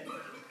that day.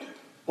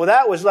 Well,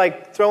 that was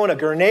like throwing a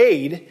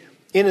grenade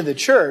into the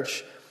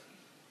church.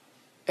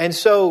 And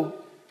so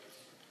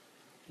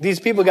these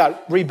people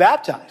got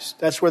rebaptized.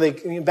 That's where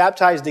they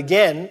baptized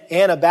again.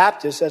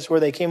 Anabaptists, that's where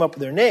they came up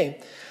with their name.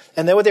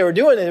 And then what they were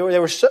doing,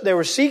 they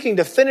were seeking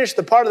to finish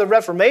the part of the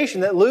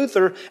Reformation that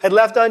Luther had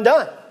left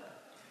undone.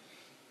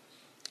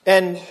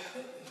 And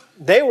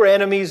they were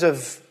enemies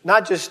of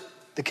not just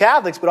the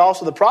Catholics, but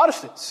also the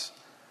Protestants.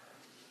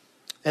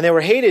 And they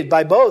were hated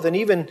by both, and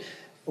even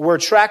were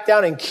tracked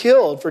down and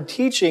killed for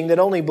teaching that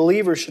only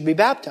believers should be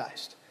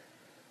baptized.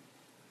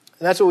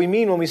 And that's what we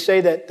mean when we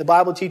say that the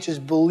Bible teaches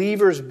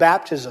believers'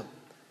 baptism.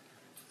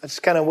 That's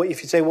kind of what,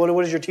 if you say, well,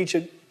 what does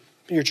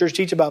your church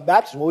teach about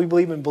baptism? Well, we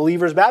believe in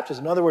believers'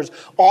 baptism. In other words,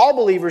 all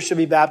believers should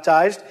be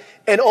baptized,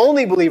 and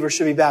only believers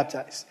should be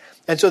baptized.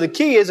 And so the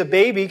key is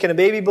can a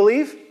baby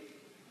believe?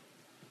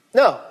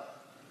 No.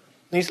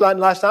 At least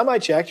last time I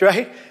checked,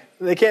 right?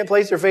 They can't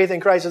place their faith in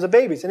Christ as a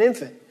baby. It's an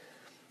infant.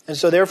 And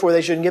so therefore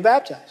they shouldn't get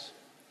baptized.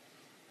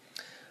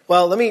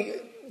 Well, let me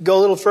go a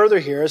little further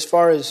here as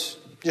far as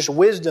just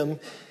wisdom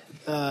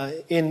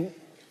in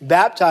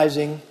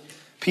baptizing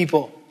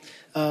people.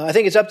 I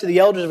think it's up to the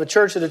elders of a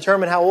church to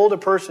determine how old a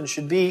person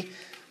should be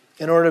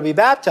in order to be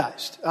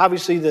baptized.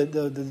 Obviously,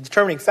 the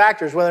determining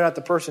factor is whether or not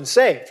the person's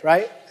saved,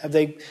 right? Have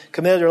they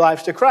committed their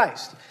lives to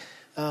Christ?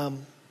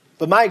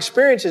 But my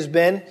experience has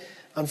been,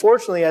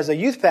 unfortunately, as a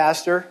youth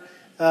pastor,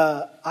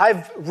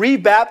 I've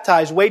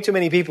rebaptized way too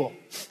many people.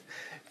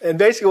 And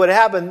basically what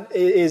happened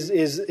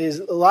is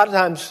a lot of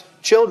times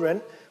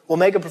children will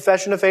make a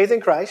profession of faith in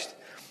Christ,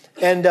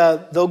 and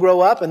they'll grow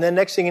up, and then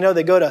next thing you know,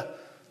 they go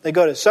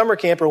to summer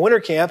camp or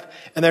winter camp,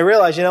 and they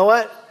realize, you know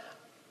what?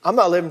 I'm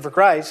not living for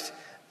Christ,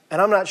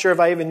 and I'm not sure if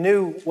I even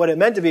knew what it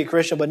meant to be a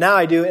Christian, but now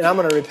I do, and I'm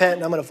going to repent,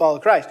 and I'm going to follow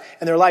Christ.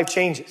 And their life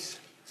changes.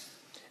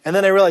 And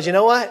then I realized, you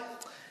know what?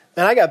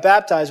 Man, I got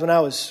baptized when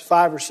I was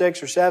 5 or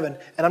 6 or 7.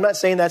 And I'm not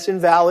saying that's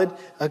invalid,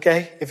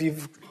 okay, if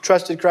you've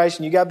trusted Christ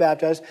and you got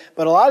baptized.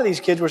 But a lot of these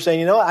kids were saying,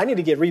 you know what? I need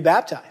to get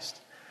rebaptized.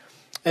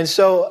 And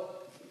so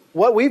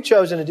what we've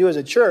chosen to do as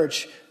a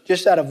church,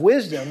 just out of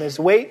wisdom, is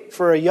wait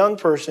for a young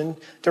person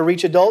to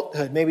reach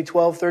adulthood, maybe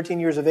 12, 13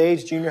 years of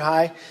age, junior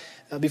high,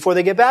 before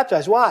they get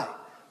baptized. Why?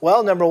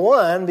 Well, number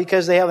one,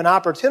 because they have an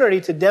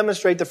opportunity to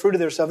demonstrate the fruit of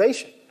their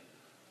salvation.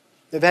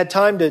 They've had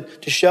time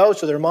to show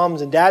so their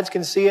moms and dads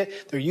can see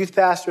it, their youth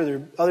pastor,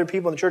 their other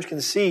people in the church can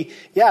see,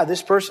 yeah,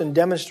 this person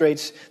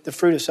demonstrates the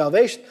fruit of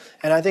salvation.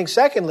 And I think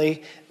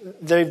secondly,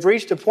 they've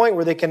reached a point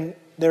where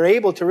they're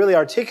able to really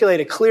articulate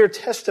a clear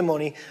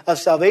testimony of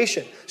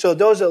salvation. So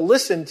those that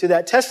listen to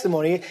that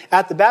testimony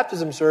at the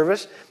baptism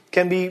service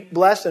can be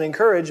blessed and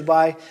encouraged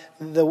by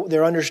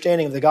their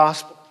understanding of the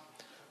gospel.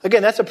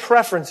 Again, that's a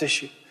preference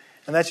issue.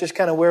 And that's just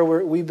kind of where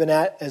we've been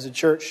at as a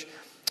church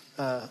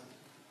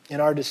in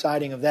our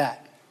deciding of that.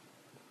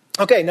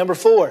 Okay, number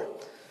 4.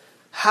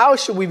 How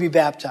should we be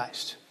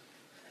baptized?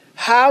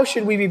 How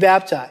should we be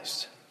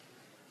baptized?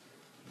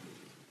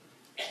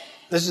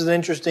 This is an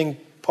interesting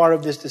part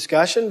of this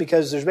discussion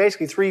because there's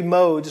basically 3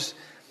 modes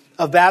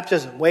of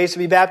baptism, ways to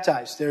be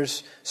baptized.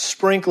 There's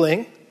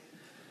sprinkling,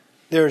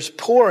 there's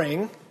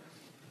pouring,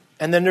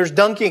 and then there's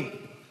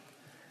dunking.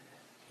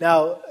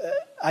 Now,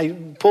 I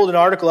pulled an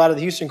article out of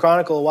the Houston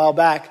Chronicle a while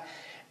back,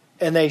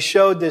 and they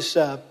showed this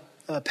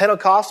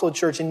Pentecostal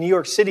church in New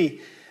York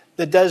City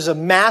that does a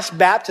mass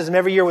baptism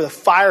every year with a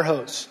fire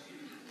hose.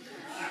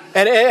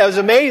 And it was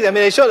amazing. I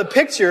mean, they showed a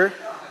picture,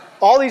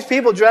 all these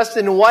people dressed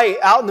in white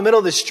out in the middle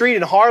of the street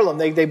in Harlem.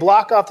 They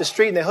block off the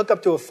street and they hook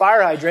up to a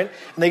fire hydrant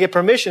and they get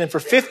permission. And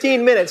for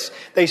 15 minutes,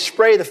 they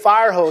spray the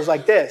fire hose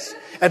like this.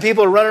 And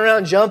people are running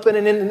around jumping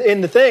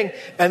in the thing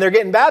and they're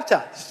getting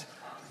baptized.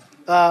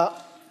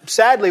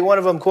 Sadly, one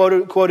of them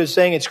quoted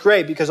saying it's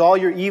great because all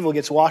your evil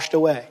gets washed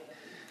away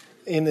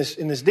in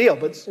this deal.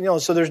 But,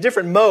 so there's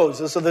different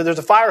modes. So there's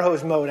a fire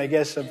hose mode, I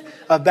guess,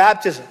 of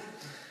baptism.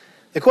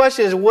 The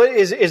question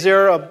is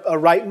there a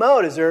right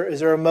mode? Is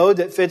there a mode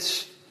that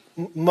fits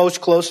most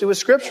closely with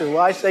Scripture? Well,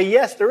 I say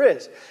yes, there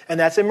is. And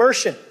that's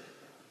immersion.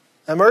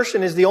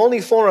 Immersion is the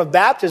only form of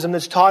baptism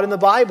that's taught in the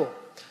Bible.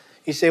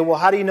 You say, well,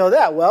 how do you know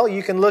that? Well,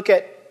 you can look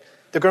at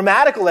the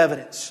grammatical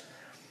evidence.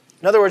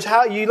 In other words,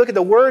 how you look at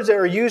the words that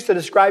are used to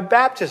describe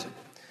baptism.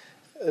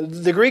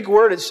 The Greek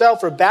word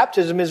itself for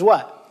baptism is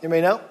what?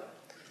 Anybody know?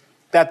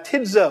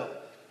 Baptizo.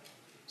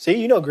 See,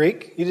 you know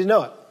Greek. You didn't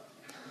know it.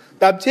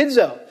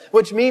 Baptizo,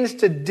 which means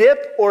to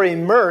dip or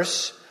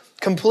immerse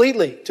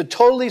completely, to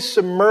totally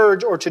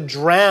submerge or to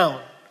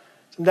drown.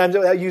 Sometimes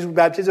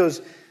baptizo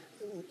is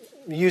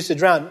used to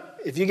drown.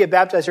 If you get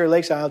baptized here at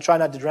Lakeside, I'll try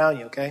not to drown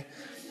you, okay?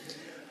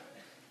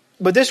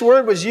 But this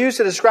word was used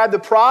to describe the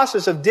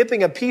process of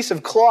dipping a piece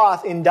of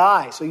cloth in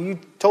dye. So you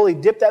totally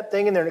dip that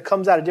thing in there and it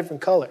comes out a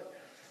different color.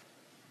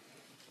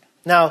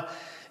 Now,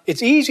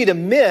 it's easy to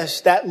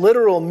miss that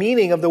literal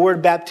meaning of the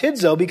word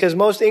baptizo because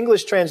most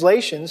English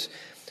translations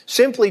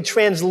simply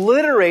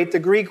transliterate the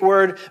Greek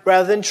word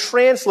rather than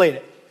translate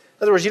it.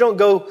 In other words, you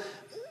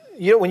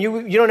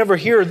don't ever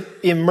hear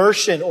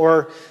immersion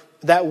or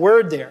that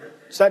word there.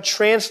 It's not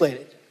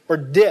translated. Or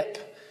dip.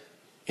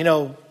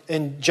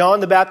 And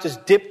John the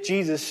Baptist dipped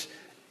Jesus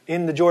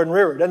in the Jordan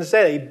River. It doesn't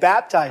say that. He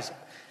baptized him.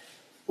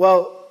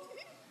 Well,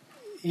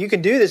 you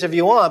can do this if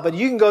you want, but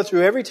you can go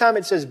through every time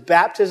it says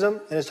baptism,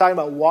 and it's talking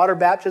about water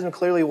baptism,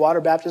 clearly water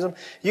baptism.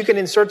 You can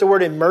insert the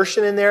word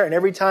immersion in there, and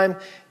every time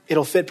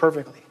it'll fit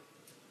perfectly.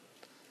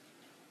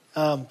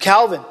 John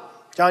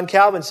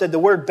Calvin said the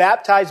word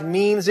baptize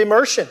means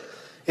immersion.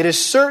 It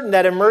is certain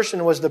that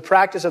immersion was the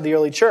practice of the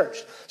early church.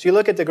 So you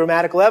look at the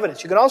grammatical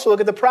evidence. You can also look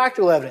at the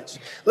practical evidence.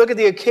 Look at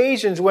the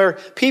occasions where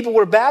people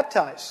were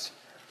baptized.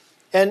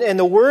 And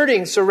the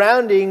wording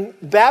surrounding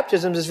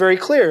baptisms is very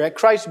clear. At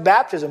Christ's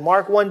baptism,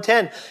 Mark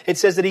 1:10, it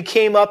says that he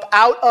came up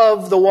out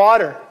of the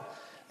water.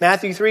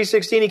 Matthew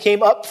 3:16, he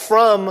came up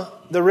from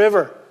the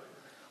river.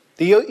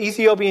 The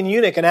Ethiopian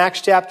eunuch in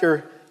Acts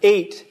chapter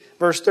 8,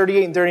 verse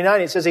 38 and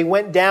 39, it says he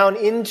went down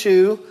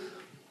into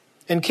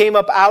and came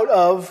up out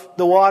of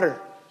the water.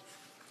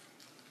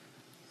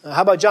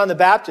 How about John the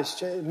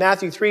Baptist?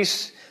 Matthew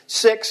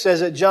 3:6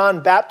 says that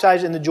John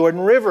baptized in the Jordan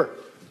River.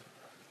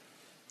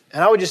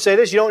 And I would just say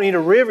this, you don't need a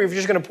river if you're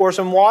just going to pour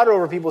some water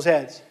over people's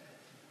heads.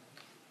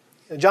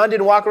 John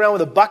didn't walk around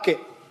with a bucket,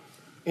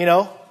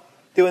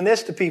 doing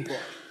this to people.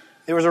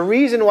 There was a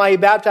reason why he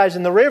baptized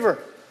in the river.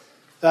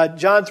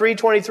 John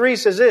 3:23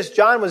 says this,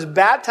 John was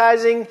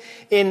baptizing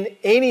in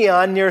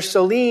Aenon near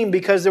Salim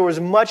because there was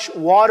much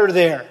water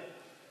there.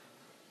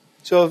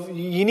 So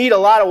you need a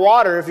lot of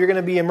water if you're going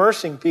to be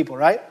immersing people,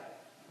 right?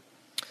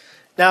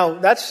 Now,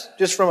 that's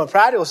just from a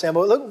practical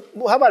standpoint. Look,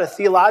 how about a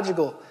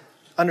theological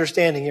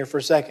understanding here for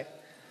a second?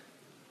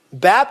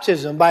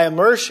 Baptism by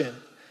immersion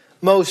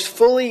most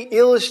fully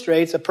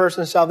illustrates a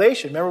person's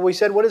salvation. Remember we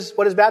said, what is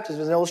baptism?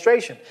 It's an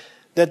illustration.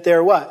 That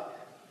they're what?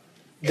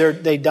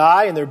 They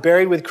die and they're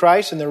buried with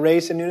Christ and they're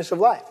raised in newness of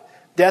life.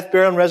 Death,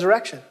 burial, and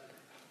resurrection.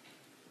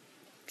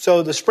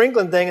 So the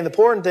sprinkling thing and the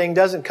pouring thing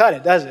doesn't cut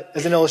it, does it?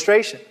 As an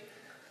illustration.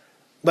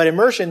 But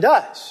immersion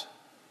does.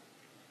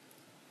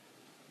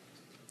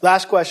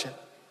 Last question.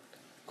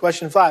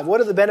 Question 5. What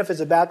are the benefits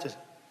of baptism?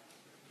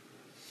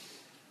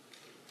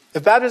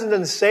 If baptism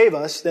doesn't save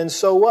us, then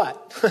so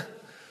what?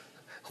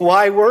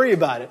 Why worry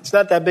about it? It's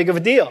not that big of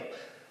a deal.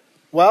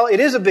 Well, it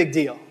is a big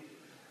deal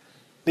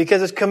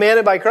because it's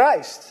commanded by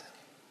Christ.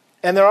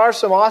 And there are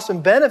some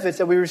awesome benefits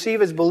that we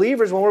receive as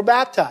believers when we're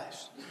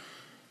baptized.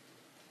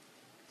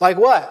 Like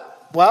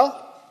what?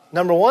 Well,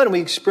 number 1, we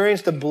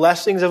experience the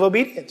blessings of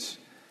obedience.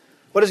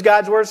 What does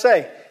God's word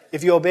say?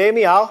 If you obey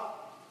me, I'll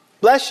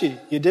bless you.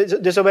 You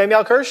disobey me,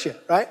 I'll curse you,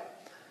 right?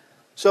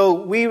 So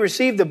we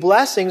receive the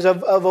blessings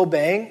of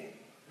obeying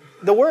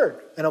the word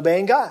and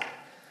obeying God.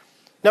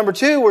 Number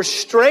 2, we're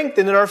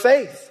strengthened in our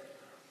faith.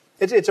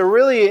 It's a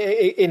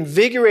really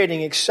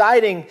invigorating,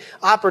 exciting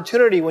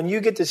opportunity when you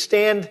get to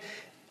stand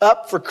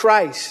up for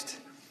Christ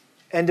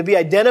and to be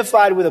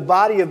identified with a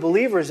body of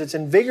believers. It's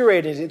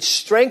invigorating. It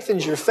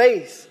strengthens your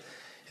faith.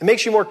 It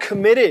makes you more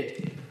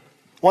committed.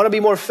 Want to be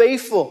more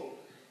faithful.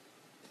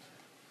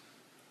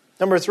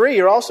 Number 3,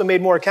 you're also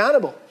made more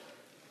accountable.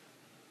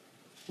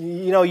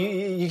 You know,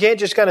 you can't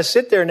just kind of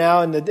sit there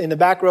now in the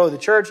back row of the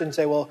church and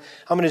say, well,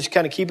 I'm going to just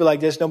kind of keep it like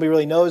this. Nobody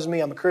really knows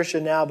me. I'm a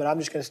Christian now, but I'm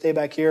just going to stay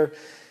back here.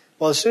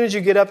 Well, as soon as you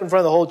get up in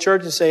front of the whole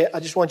church and say, I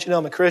just want you to know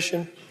I'm a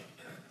Christian.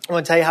 I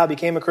want to tell you how I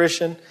became a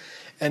Christian.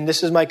 And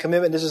this is my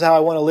commitment. This is how I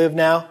want to live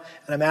now.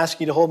 And I'm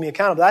asking you to hold me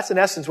accountable. That's in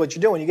essence what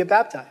you're doing when you get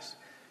baptized.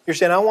 You're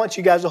saying, I want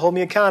you guys to hold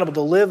me accountable,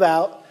 to live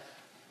out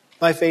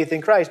my faith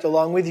in Christ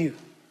along with you.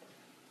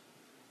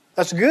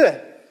 That's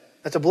good.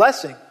 That's a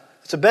blessing.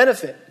 That's a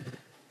benefit.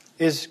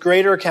 Is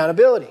greater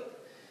accountability.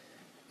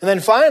 And then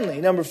finally,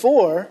 number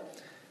 4,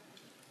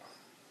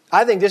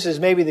 I think this is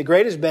maybe the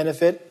greatest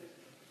benefit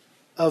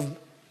of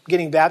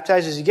getting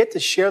baptized is you get to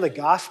share the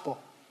gospel.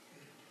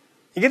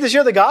 You get to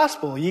share the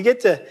gospel. You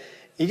get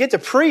to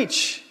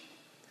preach.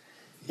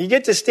 You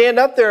get to stand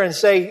up there and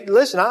say,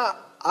 listen,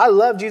 I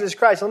love Jesus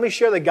Christ. Let me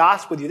share the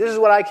gospel with you. This is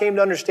what I came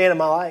to understand in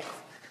my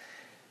life.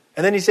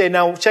 And then you say,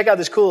 now check out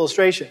this cool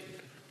illustration.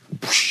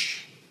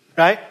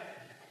 Right?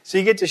 So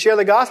you get to share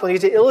the gospel and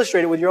you get to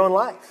illustrate it with your own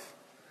life.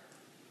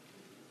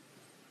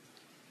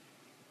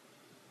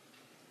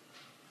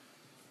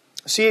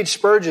 C.H.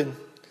 Spurgeon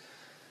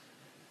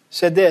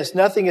said this,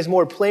 nothing is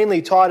more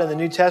plainly taught in the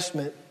New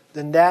Testament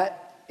than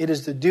that it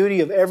is the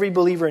duty of every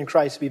believer in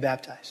Christ to be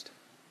baptized.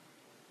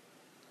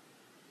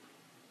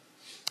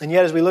 And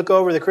yet as we look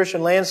over the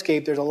Christian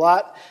landscape, there's a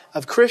lot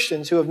of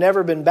Christians who have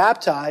never been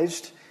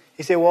baptized.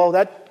 You say, well,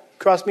 that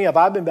crossed me up.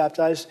 I've been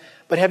baptized.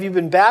 But have you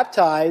been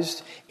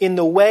baptized in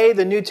the way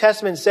the New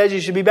Testament says you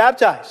should be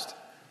baptized?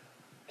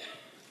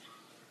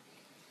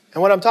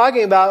 And what I'm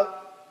talking about,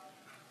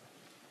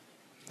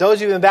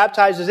 those who've been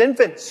baptized as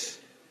infants,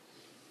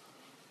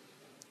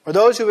 or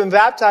those who've been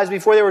baptized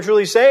before they were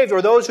truly saved,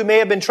 or those who may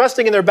have been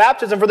trusting in their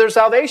baptism for their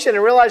salvation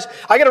and realize,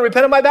 I got to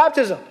repent of my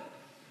baptism.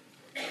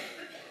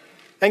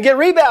 And get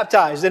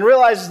rebaptized and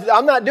realize,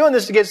 I'm not doing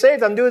this to get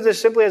saved. I'm doing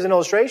this simply as an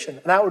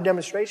illustration, an outward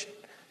demonstration.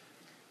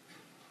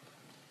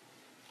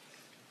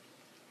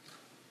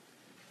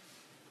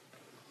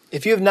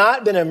 If you have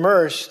not been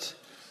immersed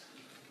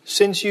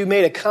since you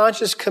made a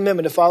conscious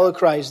commitment to follow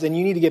Christ, then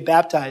you need to get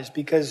baptized,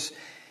 because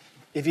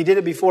if you did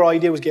it before, all you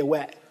did was get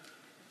wet,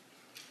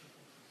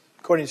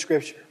 according to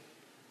Scripture.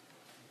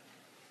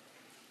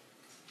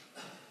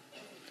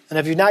 And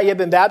if you've not yet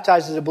been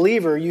baptized as a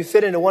believer, you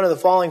fit into one of the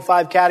following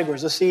 5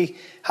 categories. Let's see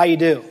how you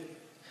do.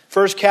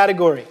 First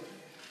category,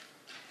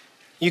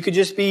 you could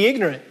just be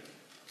ignorant.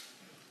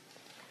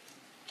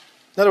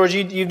 In other words,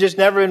 you've just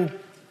never been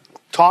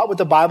taught what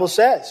the Bible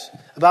says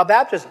about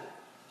baptism.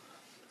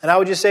 And I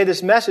would just say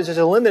this message has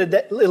eliminated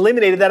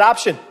that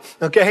option.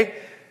 Okay?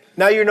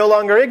 Now you're no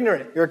longer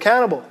ignorant. You're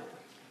accountable.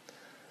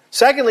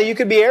 Secondly, you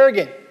could be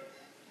arrogant.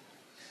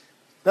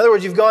 In other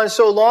words, you've gone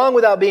so long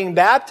without being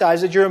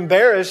baptized that you're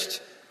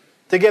embarrassed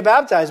to get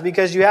baptized,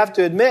 because you have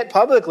to admit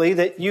publicly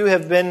that you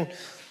have been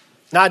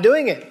not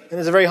doing it. And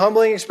it's a very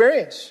humbling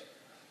experience,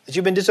 that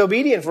you've been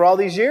disobedient for all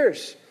these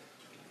years.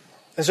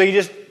 And so you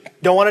just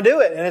don't want to do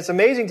it. And it's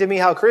amazing to me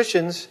how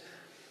Christians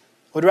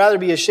would rather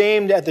be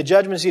ashamed at the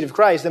judgment seat of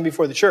Christ than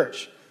before the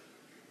church.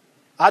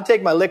 I'd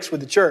take my licks with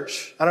the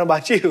church, I don't know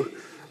about you,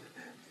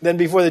 than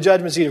before the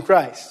judgment seat of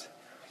Christ.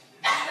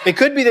 It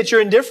could be that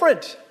you're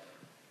indifferent.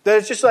 That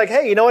it's just like,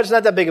 hey, you know what? It's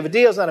not that big of a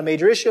deal. It's not a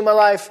major issue in my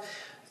life.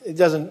 It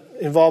doesn't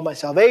involve my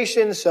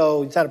salvation,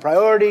 so it's not a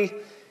priority.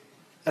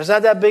 And it's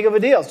not that big of a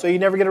deal, so you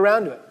never get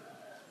around to it.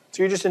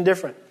 So you're just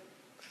indifferent.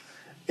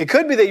 It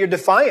could be that you're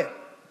defiant.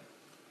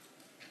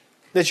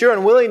 That you're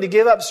unwilling to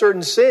give up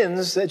certain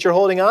sins that you're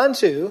holding on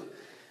to.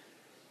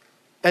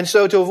 And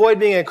so to avoid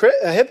being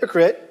a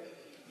hypocrite,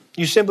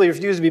 you simply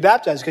refuse to be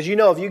baptized. Because you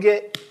know if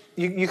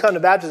you come to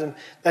baptism,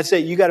 that's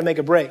it. You got to make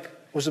a break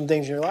with some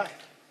things in your life.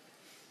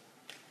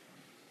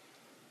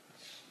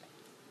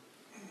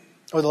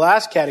 Or the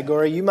last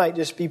category, you might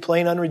just be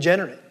plain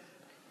unregenerate.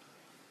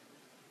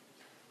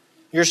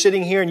 You're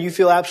sitting here and you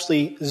feel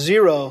absolutely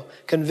zero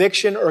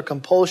conviction or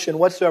compulsion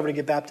whatsoever to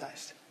get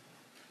baptized.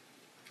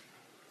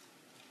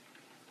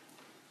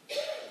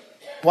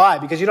 Why?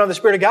 Because you don't have the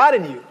Spirit of God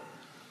in you.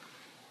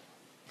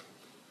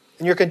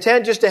 And you're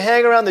content just to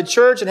hang around the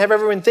church and have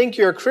everyone think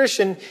you're a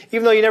Christian,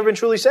 even though you've never been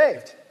truly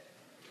saved.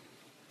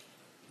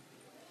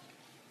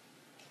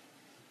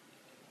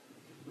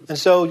 And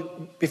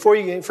so, before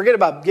you forget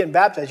about getting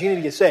baptized, you need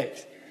to get saved.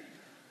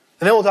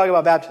 And then we'll talk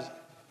about baptism.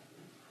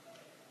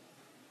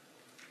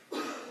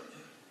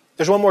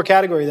 There's one more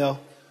category, though.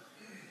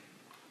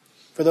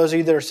 For those of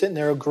you that are sitting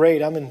there, oh,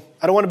 great. I don't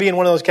want to be in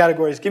one of those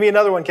categories. Give me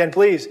another one, Ken,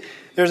 please.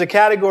 There's a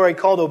category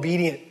called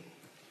obedient.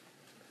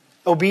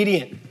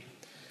 Obedient.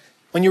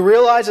 When you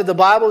realize that the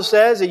Bible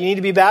says that you need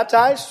to be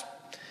baptized,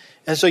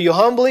 and so you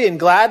humbly and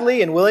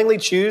gladly and willingly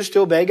choose to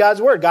obey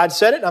God's word. God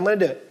said it, and I'm going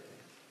to do it.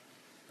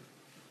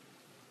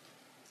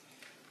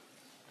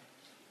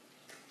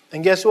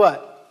 And guess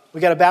what?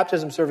 We got a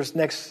baptism service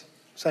next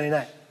Sunday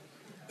night.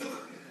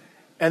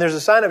 And there's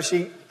a sign-up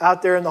sheet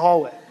out there in the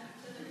hallway.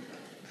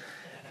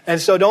 And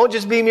so don't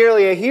just be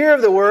merely a hearer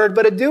of the word,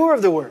 but a doer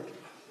of the word.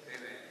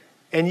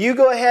 And you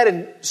go ahead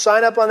and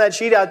sign up on that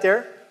sheet out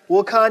there.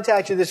 We'll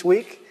contact you this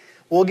week.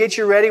 We'll get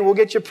you ready. We'll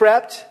get you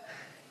prepped.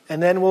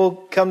 And then we'll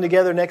come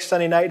together next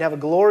Sunday night and have a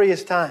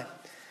glorious time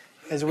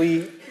as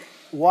we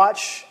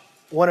watch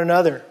one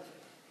another,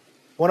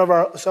 some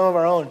of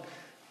our own,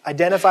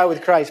 identify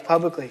with Christ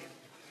publicly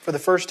for the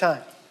first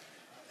time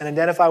and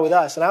identify with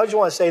us. And I just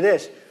want to say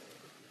this.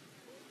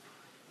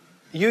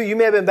 You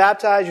may have been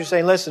baptized. You're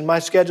saying, listen, my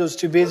schedule is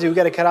too busy. We've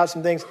got to cut out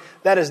some things.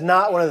 That is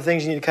not one of the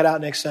things you need to cut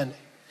out next Sunday.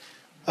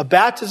 A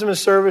baptism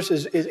service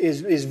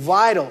is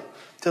vital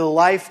to the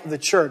life of the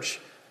church.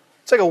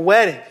 It's like a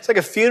wedding. It's like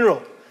a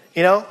funeral.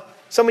 You know,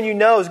 someone you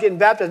know is getting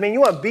baptized. Man, you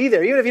want to be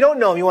there. Even if you don't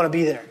know them, you want to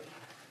be there.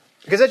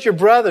 Because that's your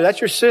brother, that's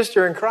your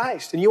sister in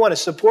Christ. And you want to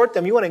support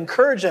them. You want to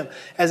encourage them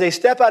as they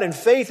step out in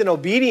faith and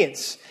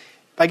obedience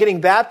by getting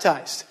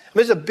baptized. I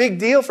mean, it's a big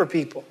deal for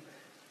people.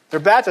 They're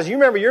baptized. You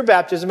remember your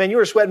baptism, man, you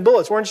were sweating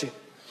bullets, weren't you?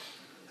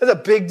 That's a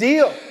big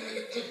deal.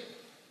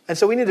 And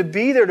so we need to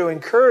be there to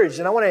encourage.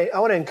 And I want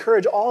to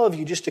encourage all of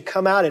you just to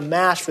come out en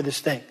masse for this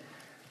thing.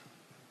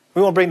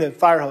 We won't bring the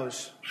fire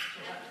hose.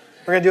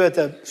 We're going to do it at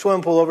the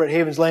swimming pool over at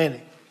Havens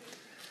Landing.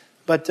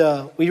 But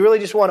we really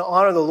just want to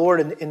honor the Lord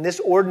in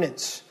this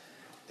ordinance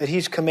that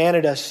He's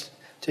commanded us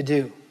to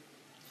do.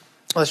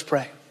 Let's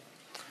pray.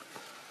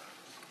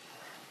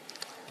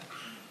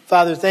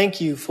 Father,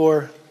 thank you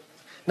for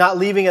not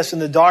leaving us in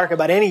the dark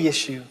about any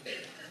issue,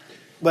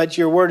 but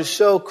your word is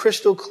so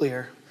crystal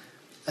clear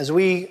as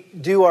we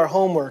do our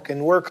homework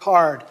and work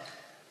hard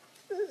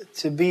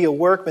to be a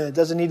workman that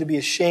doesn't need to be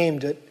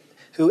ashamed,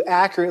 who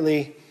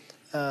accurately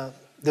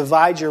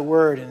divides your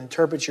word and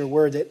interprets your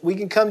word, that we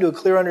can come to a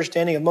clear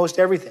understanding of most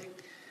everything.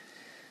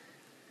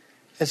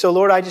 And so,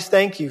 Lord, I just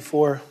thank you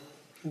for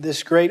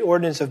this great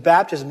ordinance of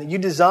baptism that you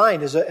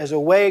designed as a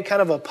way,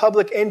 kind of a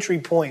public entry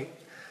point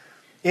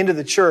into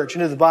the church,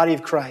 into the body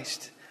of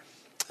Christ.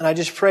 And I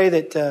just pray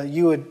that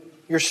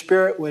your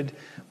Spirit would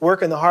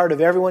work in the heart of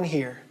everyone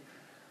here,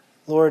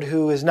 Lord,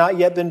 who has not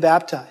yet been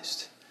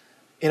baptized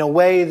in a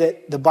way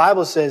that the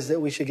Bible says that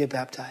we should get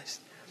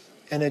baptized.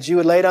 And that you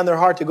would lay it on their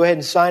heart to go ahead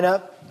and sign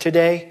up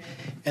today.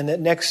 And that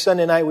next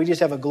Sunday night we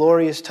just have a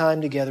glorious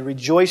time together,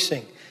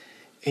 rejoicing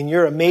in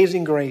your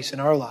amazing grace in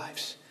our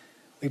lives.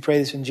 We pray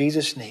this in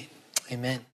Jesus' name. Amen.